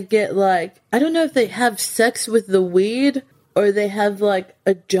then they get, like, I don't know if they have sex with the weed, or they have, like,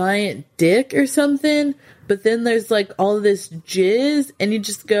 a giant dick or something, but then there's, like, all this jizz, and you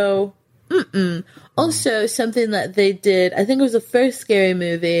just go, Also, something that they did, I think it was the first Scary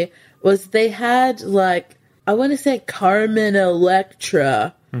Movie, was they had, like, I want to say Carmen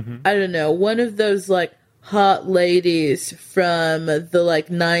Electra. I don't know, one of those, like, hot ladies from the, like,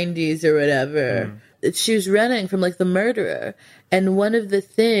 90s or whatever. She was running from, like, the murderer. And one of the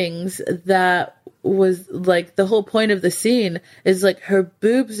things that was, like, the whole point of the scene is, like, her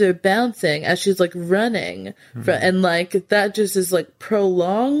boobs are bouncing as she's, like, running. And, like, that just is, like,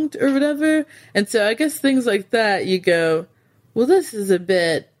 prolonged or whatever. And so I guess things like that, you go, well, this is a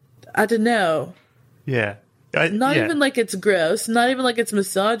bit, I don't know. Yeah. Not even like it's gross, not even like it's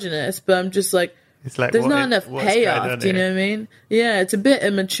misogynist, but I'm just like, it's like there's not enough payoff, do you know what I mean? Yeah, it's a bit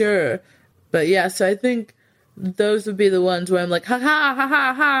immature. But yeah, so I think those would be the ones where I'm like, ha ha ha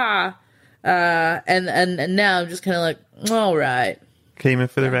ha ha. And now I'm just kind of like, all right. Kemah,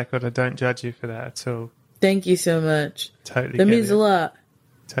 for the record, I don't judge you for that at all. Thank you so much. Totally. That means a lot.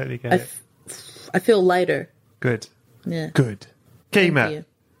 Totally get it. I feel lighter. Good. Yeah. Good. Thank Kemah, you.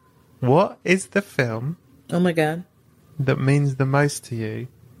 what is the film Oh my God. that means the most to you?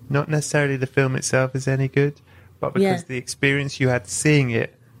 Not necessarily the film itself is any good, but because Yeah. the experience you had seeing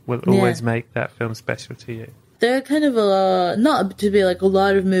it will always make that film special to you. There are kind of not to be like a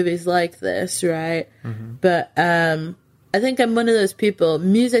lot of movies like this, right? But I think I'm one of those people.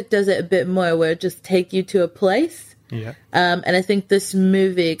 Music does it a bit more, where it just take you to a place. Yeah. And I think this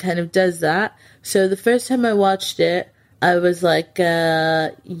movie kind of does that. So the first time I watched it, I was like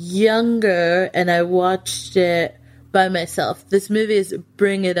younger, and I watched it by myself. This movie is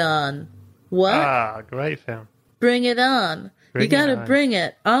Bring It On. What? Ah, great film. Bring it on. Bring You gotta it on. bring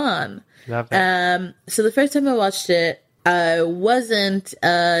it on. Love it. So the first time I watched it, I wasn't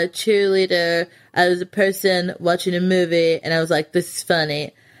a cheerleader. I was a person watching a movie, and I was like, this is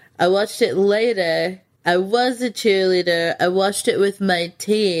funny. I watched it later. I was a cheerleader. I watched it with my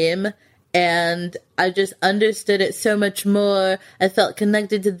team, and I just understood it so much more. I felt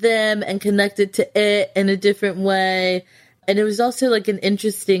connected to them and connected to it in a different way. And it was also like an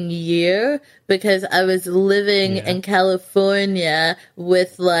interesting year because I was living in California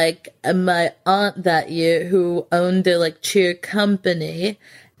with like my aunt that year who owned a like cheer company.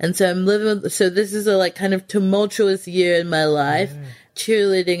 And so I'm living, so this is a like kind of tumultuous year in my life.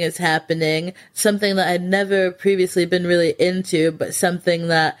 Cheerleading is happening, something that I'd never previously been really into, but something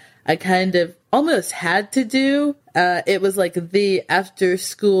that I kind of almost had to do. It was like the after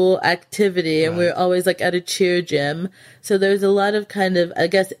school activity, and we were always like at a cheer gym. So there's a lot of kind of, I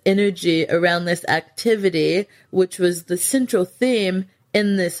guess, energy around this activity, which was the central theme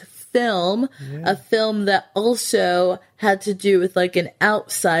in this film, a film that also had to do with like an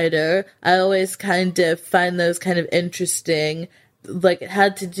outsider. I always kind of find those kind of interesting. Like it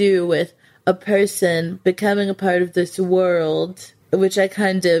had to do with a person becoming a part of this world, which I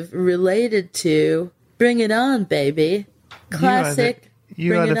kind of related to. Bring it on, baby. Classic.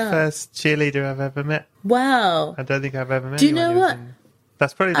 You are Bring the it on. first cheerleader I've ever met. Wow. I don't think I've ever met Do you anyone know who was what?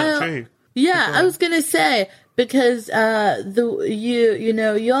 That's probably not true. Yeah, I was gonna say because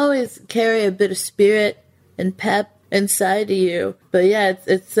you always carry a bit of spirit and pep inside of you. But yeah,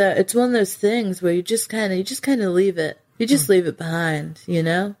 it's one of those things where you just kind of leave it. You just leave it behind, you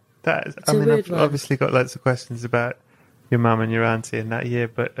know. I've obviously got lots of questions about your mum and your auntie in that year,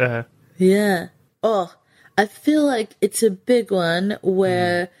 but yeah. Oh, I feel like it's a big one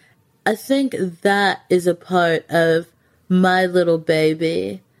where I think that is a part of my little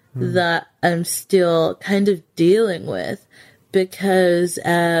baby that I'm still kind of dealing with because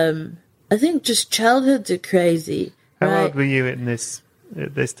I think just childhoods are crazy. How old were you at this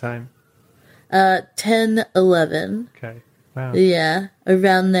time? 10, 11. Okay. Wow. Yeah,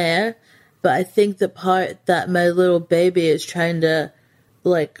 around there. But I think the part that my little baby is trying to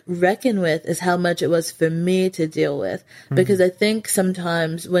like reckon with is how much it was for me to deal with. Because I think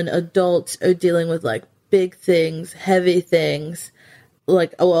sometimes when adults are dealing with like big things, heavy things,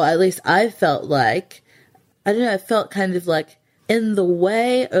 like, well, at least I felt like, I don't know, I felt kind of like in the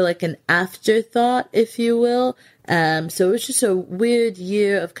way or like an afterthought, if you will. So it was just a weird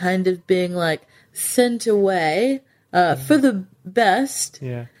year of kind of being like sent away for the best,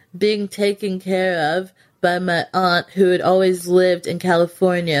 being taken care of by my aunt who had always lived in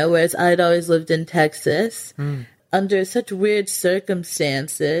California, whereas I'd always lived in Texas, under such weird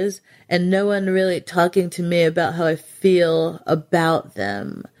circumstances, and no one really talking to me about how I feel about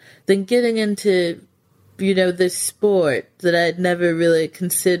them. Then getting into, this sport that I'd never really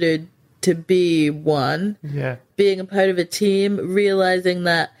considered to be one. Yeah. Being a part of a team, realizing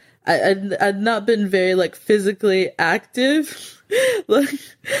that I'd not been very, like, physically active. Like,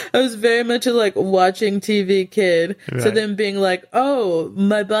 I was very much a, like, watching TV kid. Right. So then being like, oh,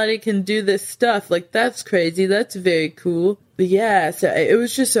 my body can do this stuff. Like, that's crazy. That's very cool. But yeah, so it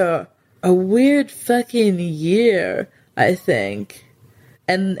was just a weird fucking year, I think.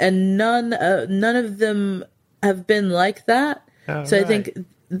 And none of them have been like that. Oh, so right. I think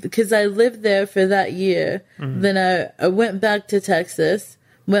because I lived there for that year, then I went back to Texas,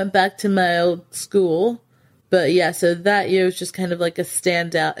 went back to my old school. But yeah, so that year was just kind of like a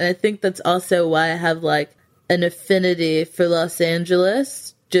standout. And I think that's also why I have like an affinity for Los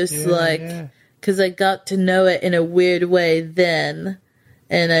Angeles. Just because I got to know it in a weird way then.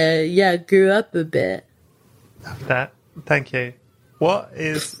 And I grew up a bit. Love that. Thank you. What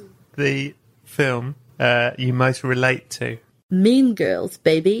is the film you most relate to? Mean Girls,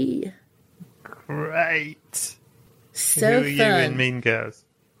 baby. Great. So Who are you in Mean Girls?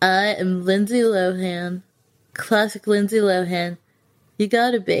 I am Lindsay Lohan. Classic Lindsay Lohan. You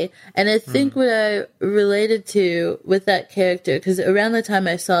gotta be. And I think what I related to with that character, because around the time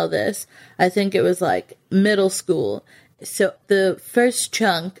I saw this, I think it was like middle school. So the first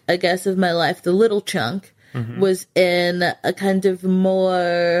chunk, I guess, of my life, the little chunk, was in a kind of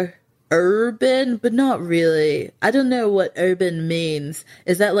more urban, but not really. I don't know what urban means.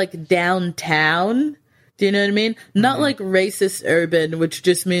 Is that like downtown? Do you know what I mean? Not like racist urban, which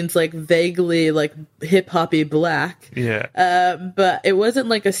just means like vaguely like hip-hoppy black. Yeah. But it wasn't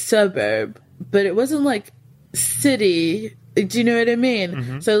like a suburb, but it wasn't like city. Do you know what I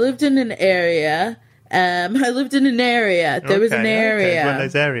mean? So I lived in an area. There was an area. Okay. One of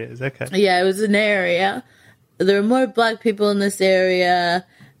those areas. Okay. Yeah, it was an area. There were more black people in this area.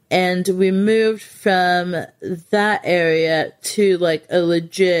 And we moved from that area to like a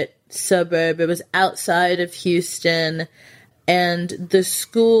legit suburb. It was outside of Houston, and the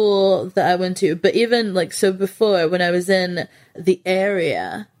school that I went to, but even like, so before, when I was in the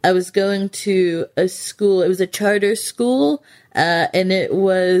area, I was going to a school. It was a charter school, and it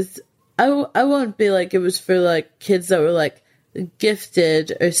was, I won't be like, it was for like kids that were like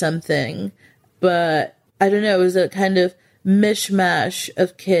gifted or something, but I don't know, it was a kind of mishmash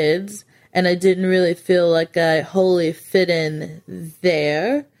of kids, and I didn't really feel like I wholly fit in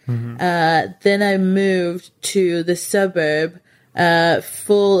there. Then I moved to the suburb,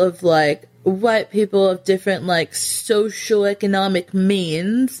 full of like white people of different like socioeconomic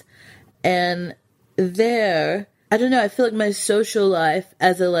means, and there, I don't know, I feel like my social life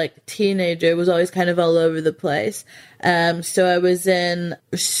as a like teenager was always kind of all over the place. So I was in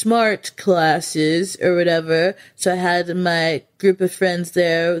smart classes or whatever. So I had my group of friends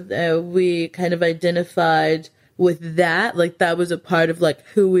there. We kind of identified with that. Like that was a part of like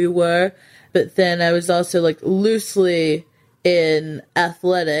who we were. But then I was also like loosely in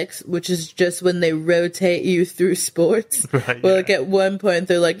athletics, which is just when they rotate you through sports. Right, well, like at one point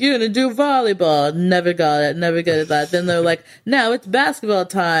they're like, you're gonna do volleyball. Never got it. Never good at that. Then they're like, now it's basketball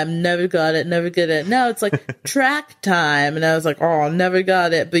time. Never got it. Never good at it. Now it's like track time. And I was like, oh, never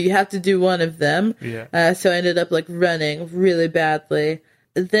got it. But you have to do one of them. Yeah. So I ended up like running really badly.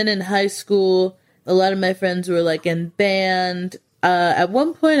 Then in high school, a lot of my friends were like in band. At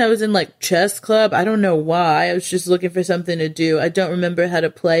one point I was in like chess club. I don't know why. I was just looking for something to do. I don't remember how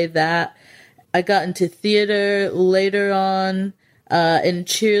to play that. I got into theater later on, and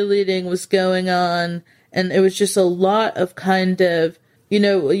cheerleading was going on. And it was just a lot of kind of, you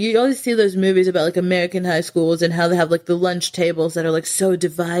know, you always see those movies about like American high schools and how they have like the lunch tables that are like so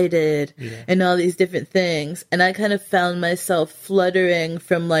divided and all these different things. And I kind of found myself fluttering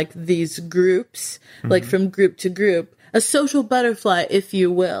from like these groups, like from group to group. A social butterfly, if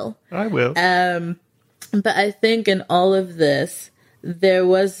you will. I will. But I think in all of this, there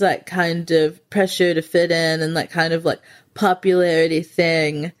was that kind of pressure to fit in and that kind of like popularity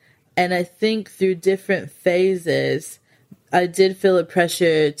thing. And I think through different phases, I did feel a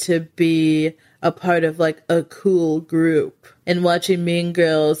pressure to be a part of like a cool group. And watching Mean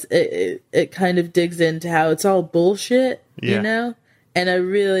Girls, it kind of digs into how it's all bullshit, you know? And I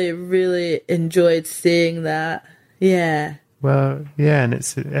really, really enjoyed seeing that. Yeah. Well, yeah, and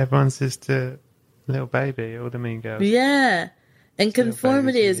it's everyone's just a little baby, all the Mean Girls. Yeah. And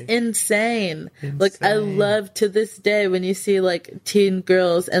conformity is insane. Like, I love to this day when you see, like, teen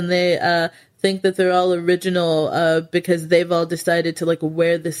girls and they think that they're all original because they've all decided to, like,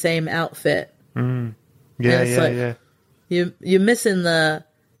 wear the same outfit. Mm. Yeah, yeah. You're missing the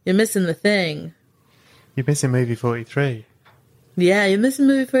thing. You're missing movie 43. Yeah, you're missing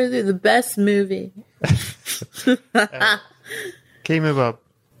movie 43, the best movie. Kemah Bob,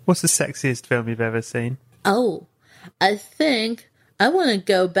 what's the sexiest film you've ever seen? Oh, I think I want to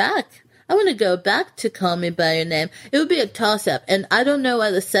go back. I want to go back to Call Me By Your Name. It would be a toss-up, and I don't know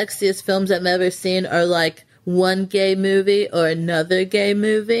why the sexiest films I've ever seen are like one gay movie or another gay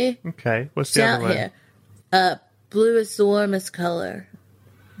movie. Okay, what's the other one? Here. Blue is the warmest color.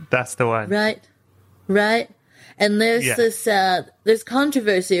 That's the one. Right? And there's this, there's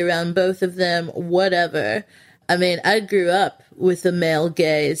controversy around both of them, whatever. I mean, I grew up with a male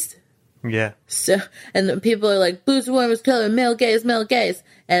gaze. Yeah. So, and the people are like, blue's the warmest color, male gaze.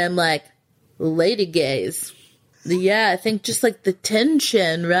 And I'm like, lady gaze. Yeah, I think just like the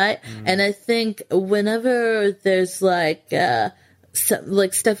tension, right? And I think whenever there's like,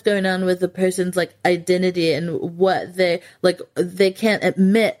 like stuff going on with the person's like identity and what they can't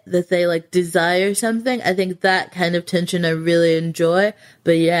admit that they like desire something. I think that kind of tension I really enjoy.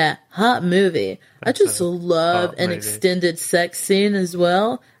 But yeah, hot movie. I just love an extended sex scene as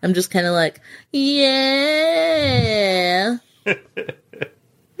well. I'm just kind of like, yeah.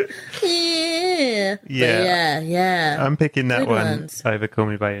 Yeah. Yeah. I'm picking that Good one ones. over Call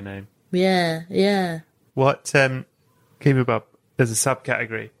Me By Your Name. Yeah. What, Kemah Bob, there's a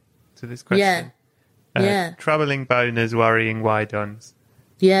subcategory to this question. Yeah. Troubling boners, worrying wide-ons.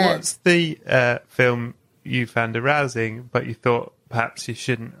 Yeah. What's the film you found arousing, but you thought perhaps you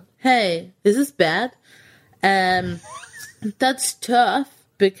shouldn't? Hey, is this bad? That's tough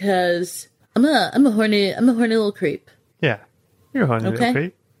because I'm a horny little creep. Yeah. You're a horny little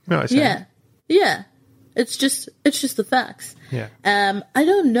creep. Not ashamed. Yeah. It's just the facts. Yeah. I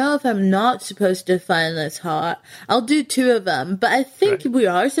don't know if I'm not supposed to find this hot. I'll do two of them, but I think we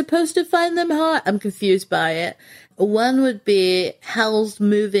are supposed to find them hot. I'm confused by it. One would be Hell's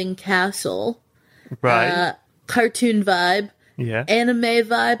Moving Castle. Right. Cartoon vibe. Yeah. Anime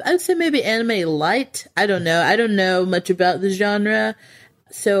vibe. I would say maybe anime light. I don't know. I don't know much about the genre.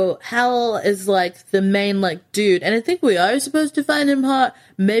 So Hal is like the main like dude, and I think we are supposed to find him hot.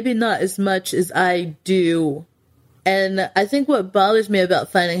 Maybe not as much as I do. And I think what bothers me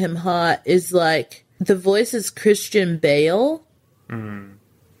about finding him hot is like the voice is Christian Bale,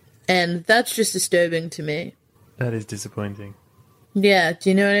 and that's just disturbing to me. That is disappointing. Yeah, do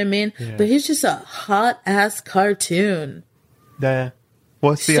you know what I mean? Yeah. But he's just a hot ass cartoon. There.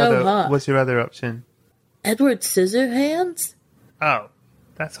 What's the So other? hot. What's your other option? Edward Scissorhands? Oh,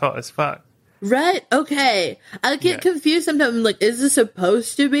 that's hot as fuck. Right? Okay. I get confused sometimes. I'm like, is this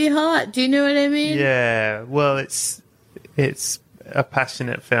supposed to be hot? Do you know what I mean? Yeah. Well, it's a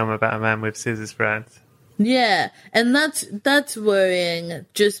passionate film about a man with scissors for hands. Yeah. And that's worrying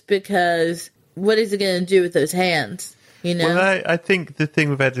just because what is he going to do with those hands? You know? Well, I think the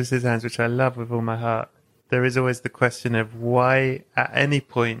thing with Edward Scissorhands, which I love with all my heart, there is always the question of why, at any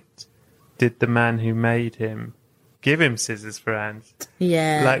point, did the man who made him give him scissors for hands?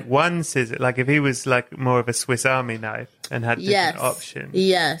 Yeah. Like one scissor, like if he was like more of a Swiss Army knife and had different options.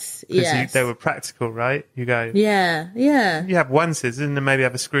 Yes. Because they were practical, right? You go, Yeah. you have one scissor and then maybe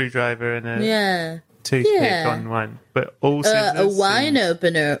have a screwdriver and a toothpick on one. But all scissors. A wine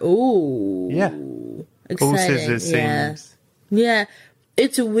opener. Ooh. Yeah. Exciting. All scissors seems. Yeah.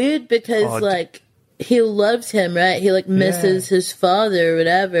 It's weird because, odd. like, he loves him, right? He, like, misses his father or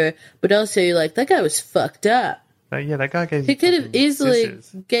whatever. But also, you're like, that guy was fucked up. Yeah, that guy gave He could have fucking easily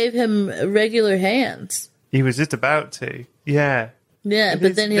scissors. gave him regular hands. He was just about to. Yeah. Yeah,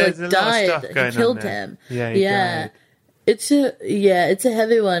 but then he, like, There's a lot of died. stuff He going on killed there. him. Yeah, he died. It's a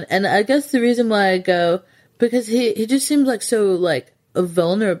heavy one. And I guess the reason why I go, because he just seems like so, like,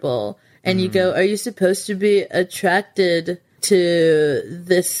 vulnerable. And you go, are you supposed to be attracted to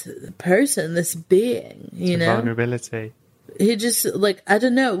this person, this being, you know? Vulnerability. He just, like, I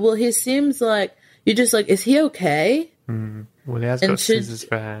don't know. Well, he seems like, you're just like, is he okay? Well, he has And got scissors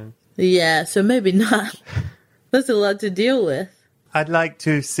for hands. Yeah, so maybe not. That's a lot to deal with. I'd like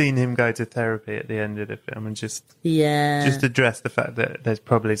to have seen him go to therapy at the end of the film and just address the fact that there's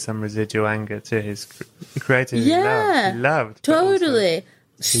probably some residual anger to his creator he loved. Totally.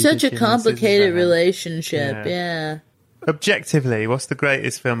 Such a became complicated scissors relationship. Yeah. Objectively, what's the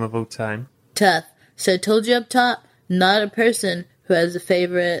greatest film of all time? Tough. So I told you up top, not a person who has a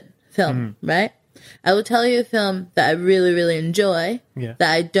favorite film, right? I will tell you a film that I really, really enjoy that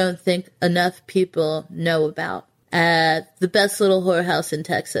I don't think enough people know about. The Best Little Whorehouse in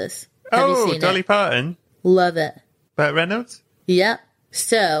Texas. Have you seen Dolly it? Parton? Love it. Burt Reynolds? Yep.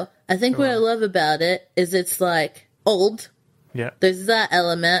 So I think what I love about it is it's like old. Yeah. There's that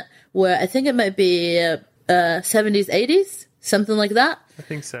element where I think it might be 70s, 80s, something like that. I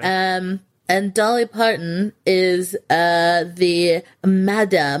think so. And Dolly Parton is the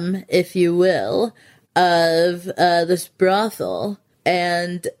madam, if you will, of this brothel,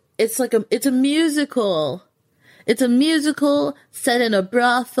 and it's like it's a musical. It's a musical set in a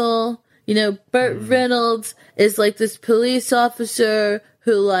brothel. You know, Burt Reynolds is like this police officer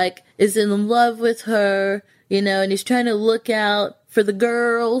who like is in love with her. You know, and he's trying to look out for the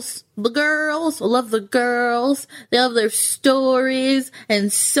girls. The girls. I love the girls. They have their stories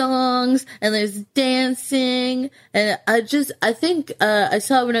and songs, and there's dancing. And I think I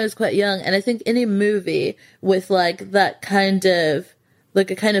saw it when I was quite young, and I think any movie with like that kind of, like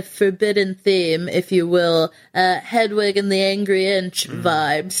a kind of forbidden theme, if you will, Hedwig and the Angry Inch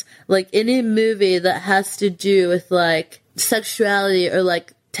vibes. Like any movie that has to do with like sexuality or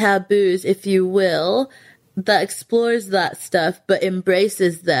like taboos, if you will, that explores that stuff but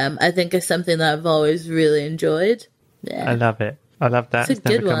embraces them, I think is something that I've always really enjoyed. Yeah. I love it. I love that. It's a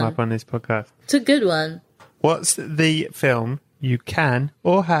good never come one. up on this podcast. It's a good one. What's the film you can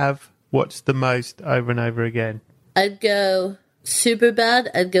or have watched the most over and over again? I'd go Superbad.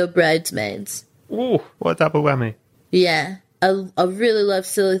 I'd go Bridesmaids. Ooh, what a double whammy. Yeah. I really love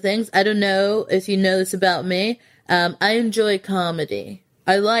silly things. I don't know if you know this about me. I enjoy comedy.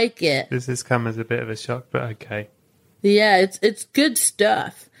 I like it. This has come as a bit of a shock, but okay. Yeah, it's good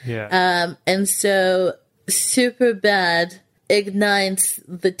stuff. Yeah. And so Superbad ignites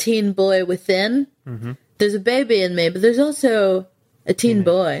the teen boy within. Mm-hmm. There's a baby in me, but there's also a teen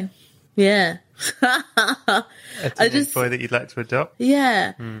boy. Yeah. A teenage boy that you'd like to adopt?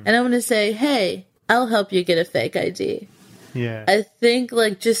 Yeah. And I want to say, hey, I'll help you get a fake ID. Yeah. I think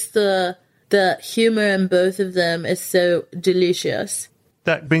like just the humor in both of them is so delicious.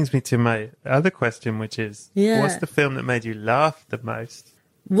 That brings me to my other question, which is, Yeah. what's the film that made you laugh the most?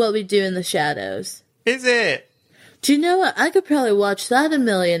 What We Do in the Shadows. Is it? Do you know what? I could probably watch that a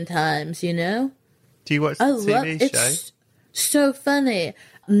million times, you know? Do you watch the TV show? It's so funny.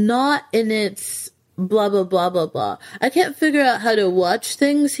 Not in its blah, blah, blah, blah, blah. I can't figure out how to watch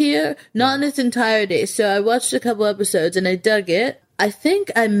things here. Not in its entirety. So I watched a couple episodes and I dug it. I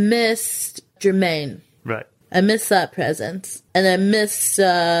think I missed Jermaine. Right. I missed that presence. And I missed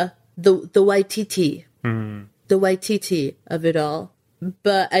the Waititi. The Waititi of it all.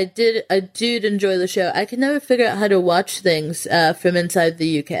 But I did enjoy the show. I can never figure out how to watch things from inside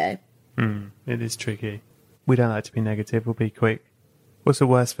the UK. It is tricky. We don't like to be negative. We'll be quick. What's the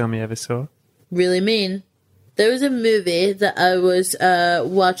worst film you ever saw? Really mean. There was a movie that I was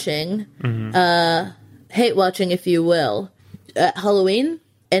watching, hate watching if you will, at Halloween.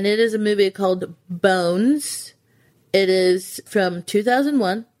 And it is a movie called Bones. It is from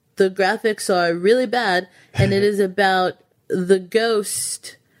 2001. The graphics are really bad. And it is about the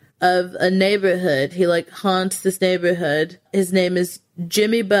ghost of a neighborhood. He like haunts this neighborhood. His name is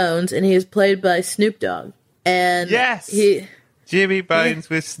Jimmy Bones, and he is played by Snoop Dogg. And yes, Jimmy Bones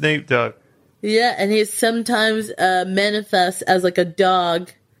with Snoop Dogg. Yeah, and he sometimes manifests as like a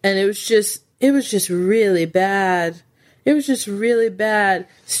dog, and it was just really bad. It was just really bad,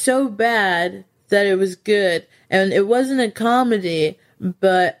 so bad that it was good, and it wasn't a comedy,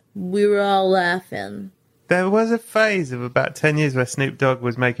 but we were all laughing. There was a phase of about 10 years where Snoop Dogg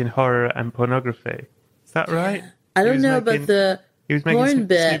was making horror and pornography. Is that right? I don't know about the He was making porn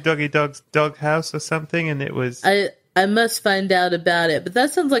bit. Snoop Doggy Dogg's Doghouse or something, and it was... I must find out about it, but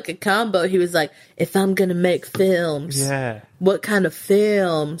that sounds like a combo. He was like, if I'm going to make films, what kind of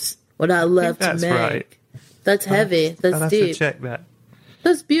films would I love to make? Right. That's heavy. That's I'll have deep. to check that.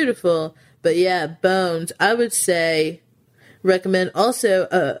 That's beautiful. But yeah, Bones, I would say recommend.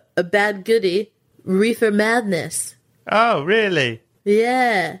 Also, a bad goodie, Reefer Madness. Oh, really?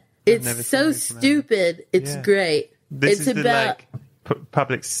 Yeah. never It's so seen stupid. It's great. This it's is about the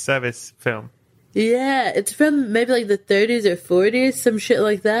public service film. Yeah, it's from maybe like the 30s or 40s, some shit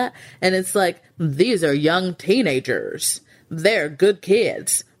like that. And it's like, these are young teenagers. They're good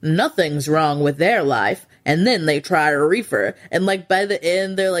kids. Nothing's wrong with their life. And then they try a reefer. And like by the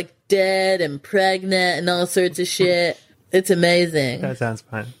end, they're like dead and pregnant and all sorts of shit. It's amazing. That sounds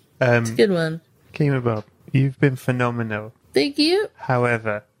fun. It's a good one. Kemah Bob, you've been phenomenal. Thank you.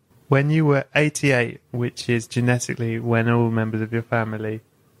 However, when you were 88, which is genetically when all members of your family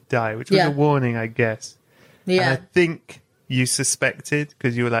die, which was a warning, I guess. Yeah. And I think you suspected,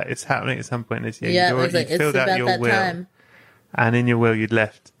 because you were like, it's happening at some point this year. Yeah, You'd it was like, it's filled out about your that will. time. And in your will, you'd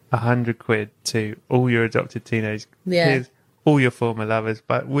left £100 to all your adopted teenage Yeah. kids, all your former lovers,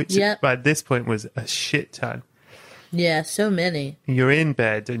 but which by this point was a shit ton. Yeah, so many. You're in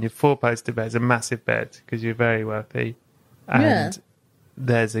bed, and your four-poster bed's a massive bed, because you're very wealthy. And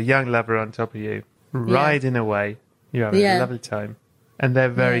there's a young lover on top of you, riding away. You're having a lovely time. And they're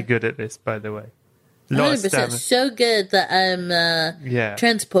very good at this, by the way. 100%. So good that I'm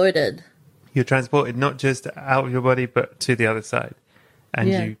transported. You're transported not just out of your body, but to the other side. And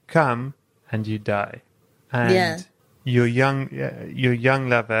you come and you die. And your young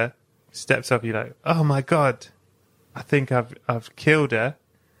lover steps up. You're like, oh my God, I think I've killed her.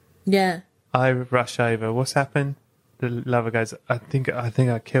 Yeah. I rush over. What's happened? The lover goes, I think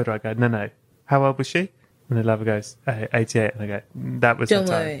I killed her. I go, no. How old was she? And the lover goes, 88. And I go, that was the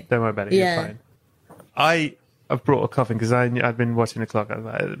time. Don't worry about it. You're fine. I've brought a coffin because I'd been watching the clock. I was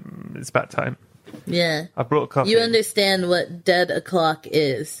like, it's about time. Yeah. I brought a coffin. You understand what dead o'clock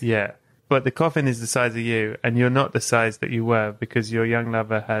is. Yeah. But the coffin is the size of you, and you're not the size that you were because your young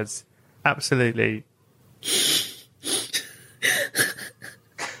lover has absolutely...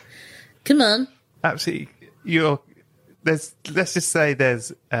 Come on. Absolutely. Let's just say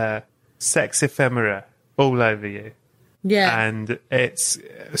there's sex ephemera all over you. Yeah. And it's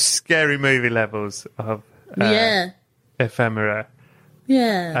scary movie levels of ephemera.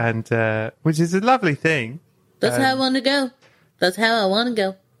 Yeah. And which is a lovely thing. That's how I want to go. That's how I want to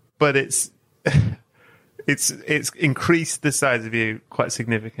go. But it's It's increased the size of you quite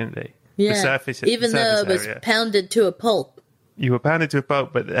significantly. Yeah, the surface, even though it was pounded to a pulp. You were pounded to a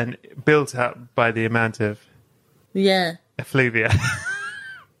pulp, but then built up by the amount of effluvia.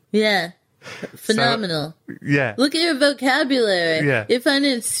 Yeah. Phenomenal. So, yeah. Look at your vocabulary. Yeah. You're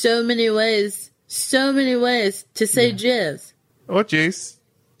finding so many ways to say jizz. Or juice.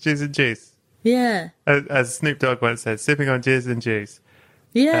 Jizz and juice. Yeah. As Snoop Dogg once said, sipping on jizz and juice.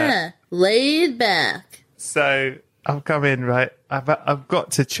 Yeah. Laid back. So I'll come in, right? I've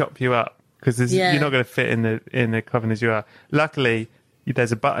got to chop you up because you're not going to fit in the coffin as you are. Luckily,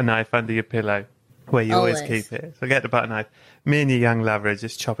 there's a butter knife under your pillow where you always keep it. So get the butter knife. Me and your young lover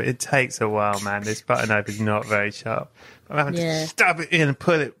just chop it. It takes a while, man. This butter knife is not very sharp. I'm having to stab it in and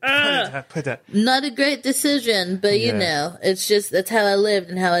put it. Not a great decision, but you know, it's just that's how I lived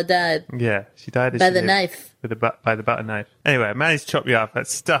and how I died. Yeah, she died by the knife. By the butter knife. Anyway, I managed to chop you up. I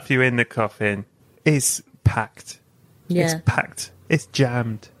stuff you in the coffin. It's packed. Yeah. It's packed. It's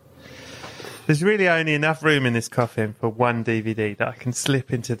jammed. There's really only enough room in this coffin for one DVD that I can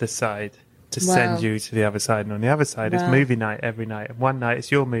slip into the side to send you to the other side. And on the other side is movie night every night. And one night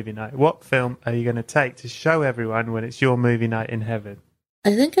it's your movie night. What film are you going to take to show everyone when it's your movie night in heaven?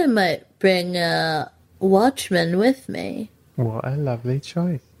 I think I might bring Watchmen with me. What a lovely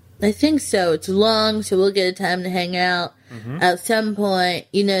choice. I think so. It's long, so we'll get a time to hang out. Mm-hmm. At some point,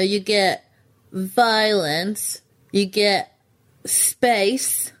 you know, you get violence, you get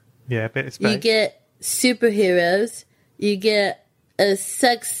space. Yeah, a bit of space. You get superheroes, you get a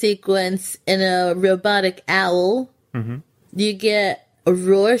sex sequence in a robotic owl. Mm-hmm. You get a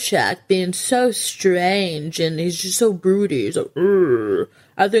Rorschach being so strange, and he's just so broody. He's like,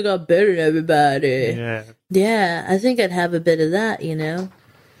 I think I'm better than everybody. Yeah, I think I'd have a bit of that, you know.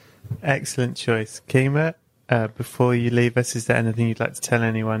 Excellent choice. Kemah, before you leave us, is there anything you'd like to tell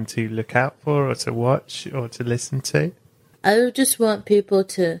anyone to look out for or to watch or to listen to? I would just want people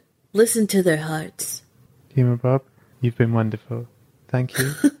to listen to their hearts. Kemah Bob, you've been wonderful. Thank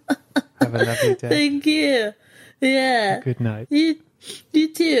you. Have a lovely day. Thank you. Yeah. Good night. You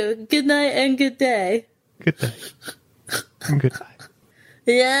too. Good night and good day. Good day. And good night.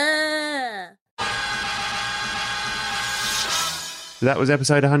 Yeah. That was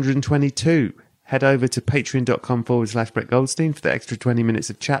episode 122. Head over to patreon.com/Brett Goldstein for the extra 20 minutes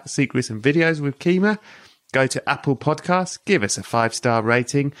of chat, secrets and videos with Kemah. Go to Apple Podcasts, give us a 5-star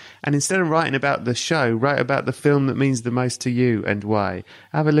rating, and instead of writing about the show, write about the film that means the most to you and why.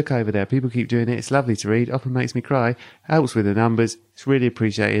 Have a look over there. People keep doing it. It's lovely to read. Often makes me cry. Helps with the numbers. It's really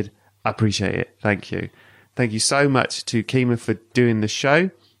appreciated. I appreciate it. Thank you. Thank you so much to Kemah for doing the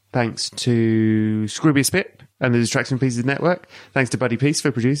show. Thanks to Scroobius Spit and the Distraction Pieces Network. Thanks to Buddy Peace for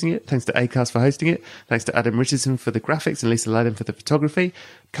producing it. Thanks to Acast for hosting it. Thanks to Adam Richardson for the graphics and Lisa Lydon for the photography.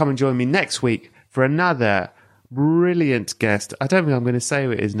 Come and join me next week for another brilliant guest. I don't think I'm going to say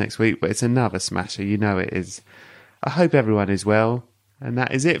who it is next week, but it's another smasher. You know it is. I hope everyone is well. And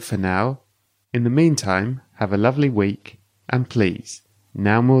that is it for now. In the meantime, have a lovely week. And please,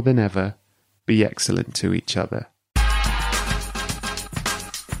 now more than ever, be excellent to each other.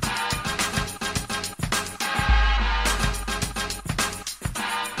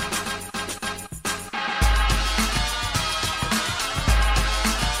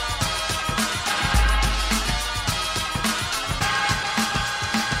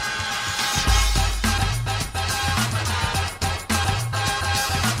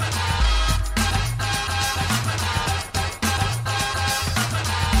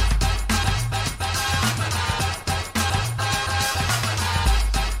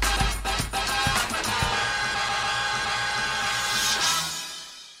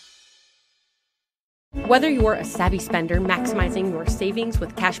 Whether you're a savvy spender maximizing your savings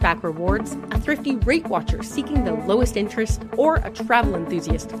with cashback rewards, a thrifty rate watcher seeking the lowest interest, or a travel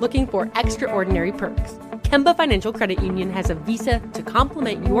enthusiast looking for extraordinary perks, Kemah Financial Credit Union has a visa to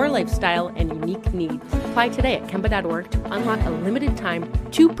complement your lifestyle and unique needs. Apply today at Kemah.org to unlock a limited time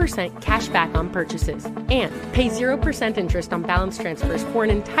 2% cash back on purchases and pay 0% interest on balance transfers for an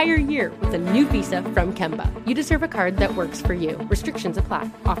entire year with a new visa from Kemah. You deserve a card that works for you. Restrictions apply.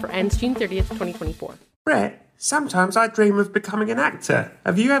 Offer ends June 30th, 2024. Brett, sometimes I dream of becoming an actor.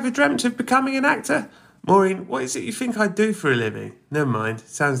 Have you ever dreamt of becoming an actor? Maureen, what is it you think I do for a living? Never mind.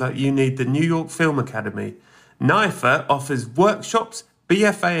 Sounds like you need the New York Film Academy. NYFA offers workshops,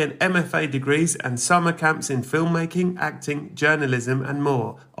 BFA and MFA degrees and summer camps in filmmaking, acting, journalism and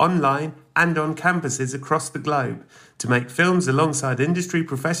more, online and on campuses across the globe. To make films alongside industry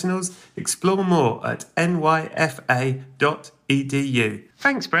professionals, explore more at nyfa.edu.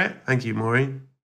 Thanks, Brett. Thank you, Maureen.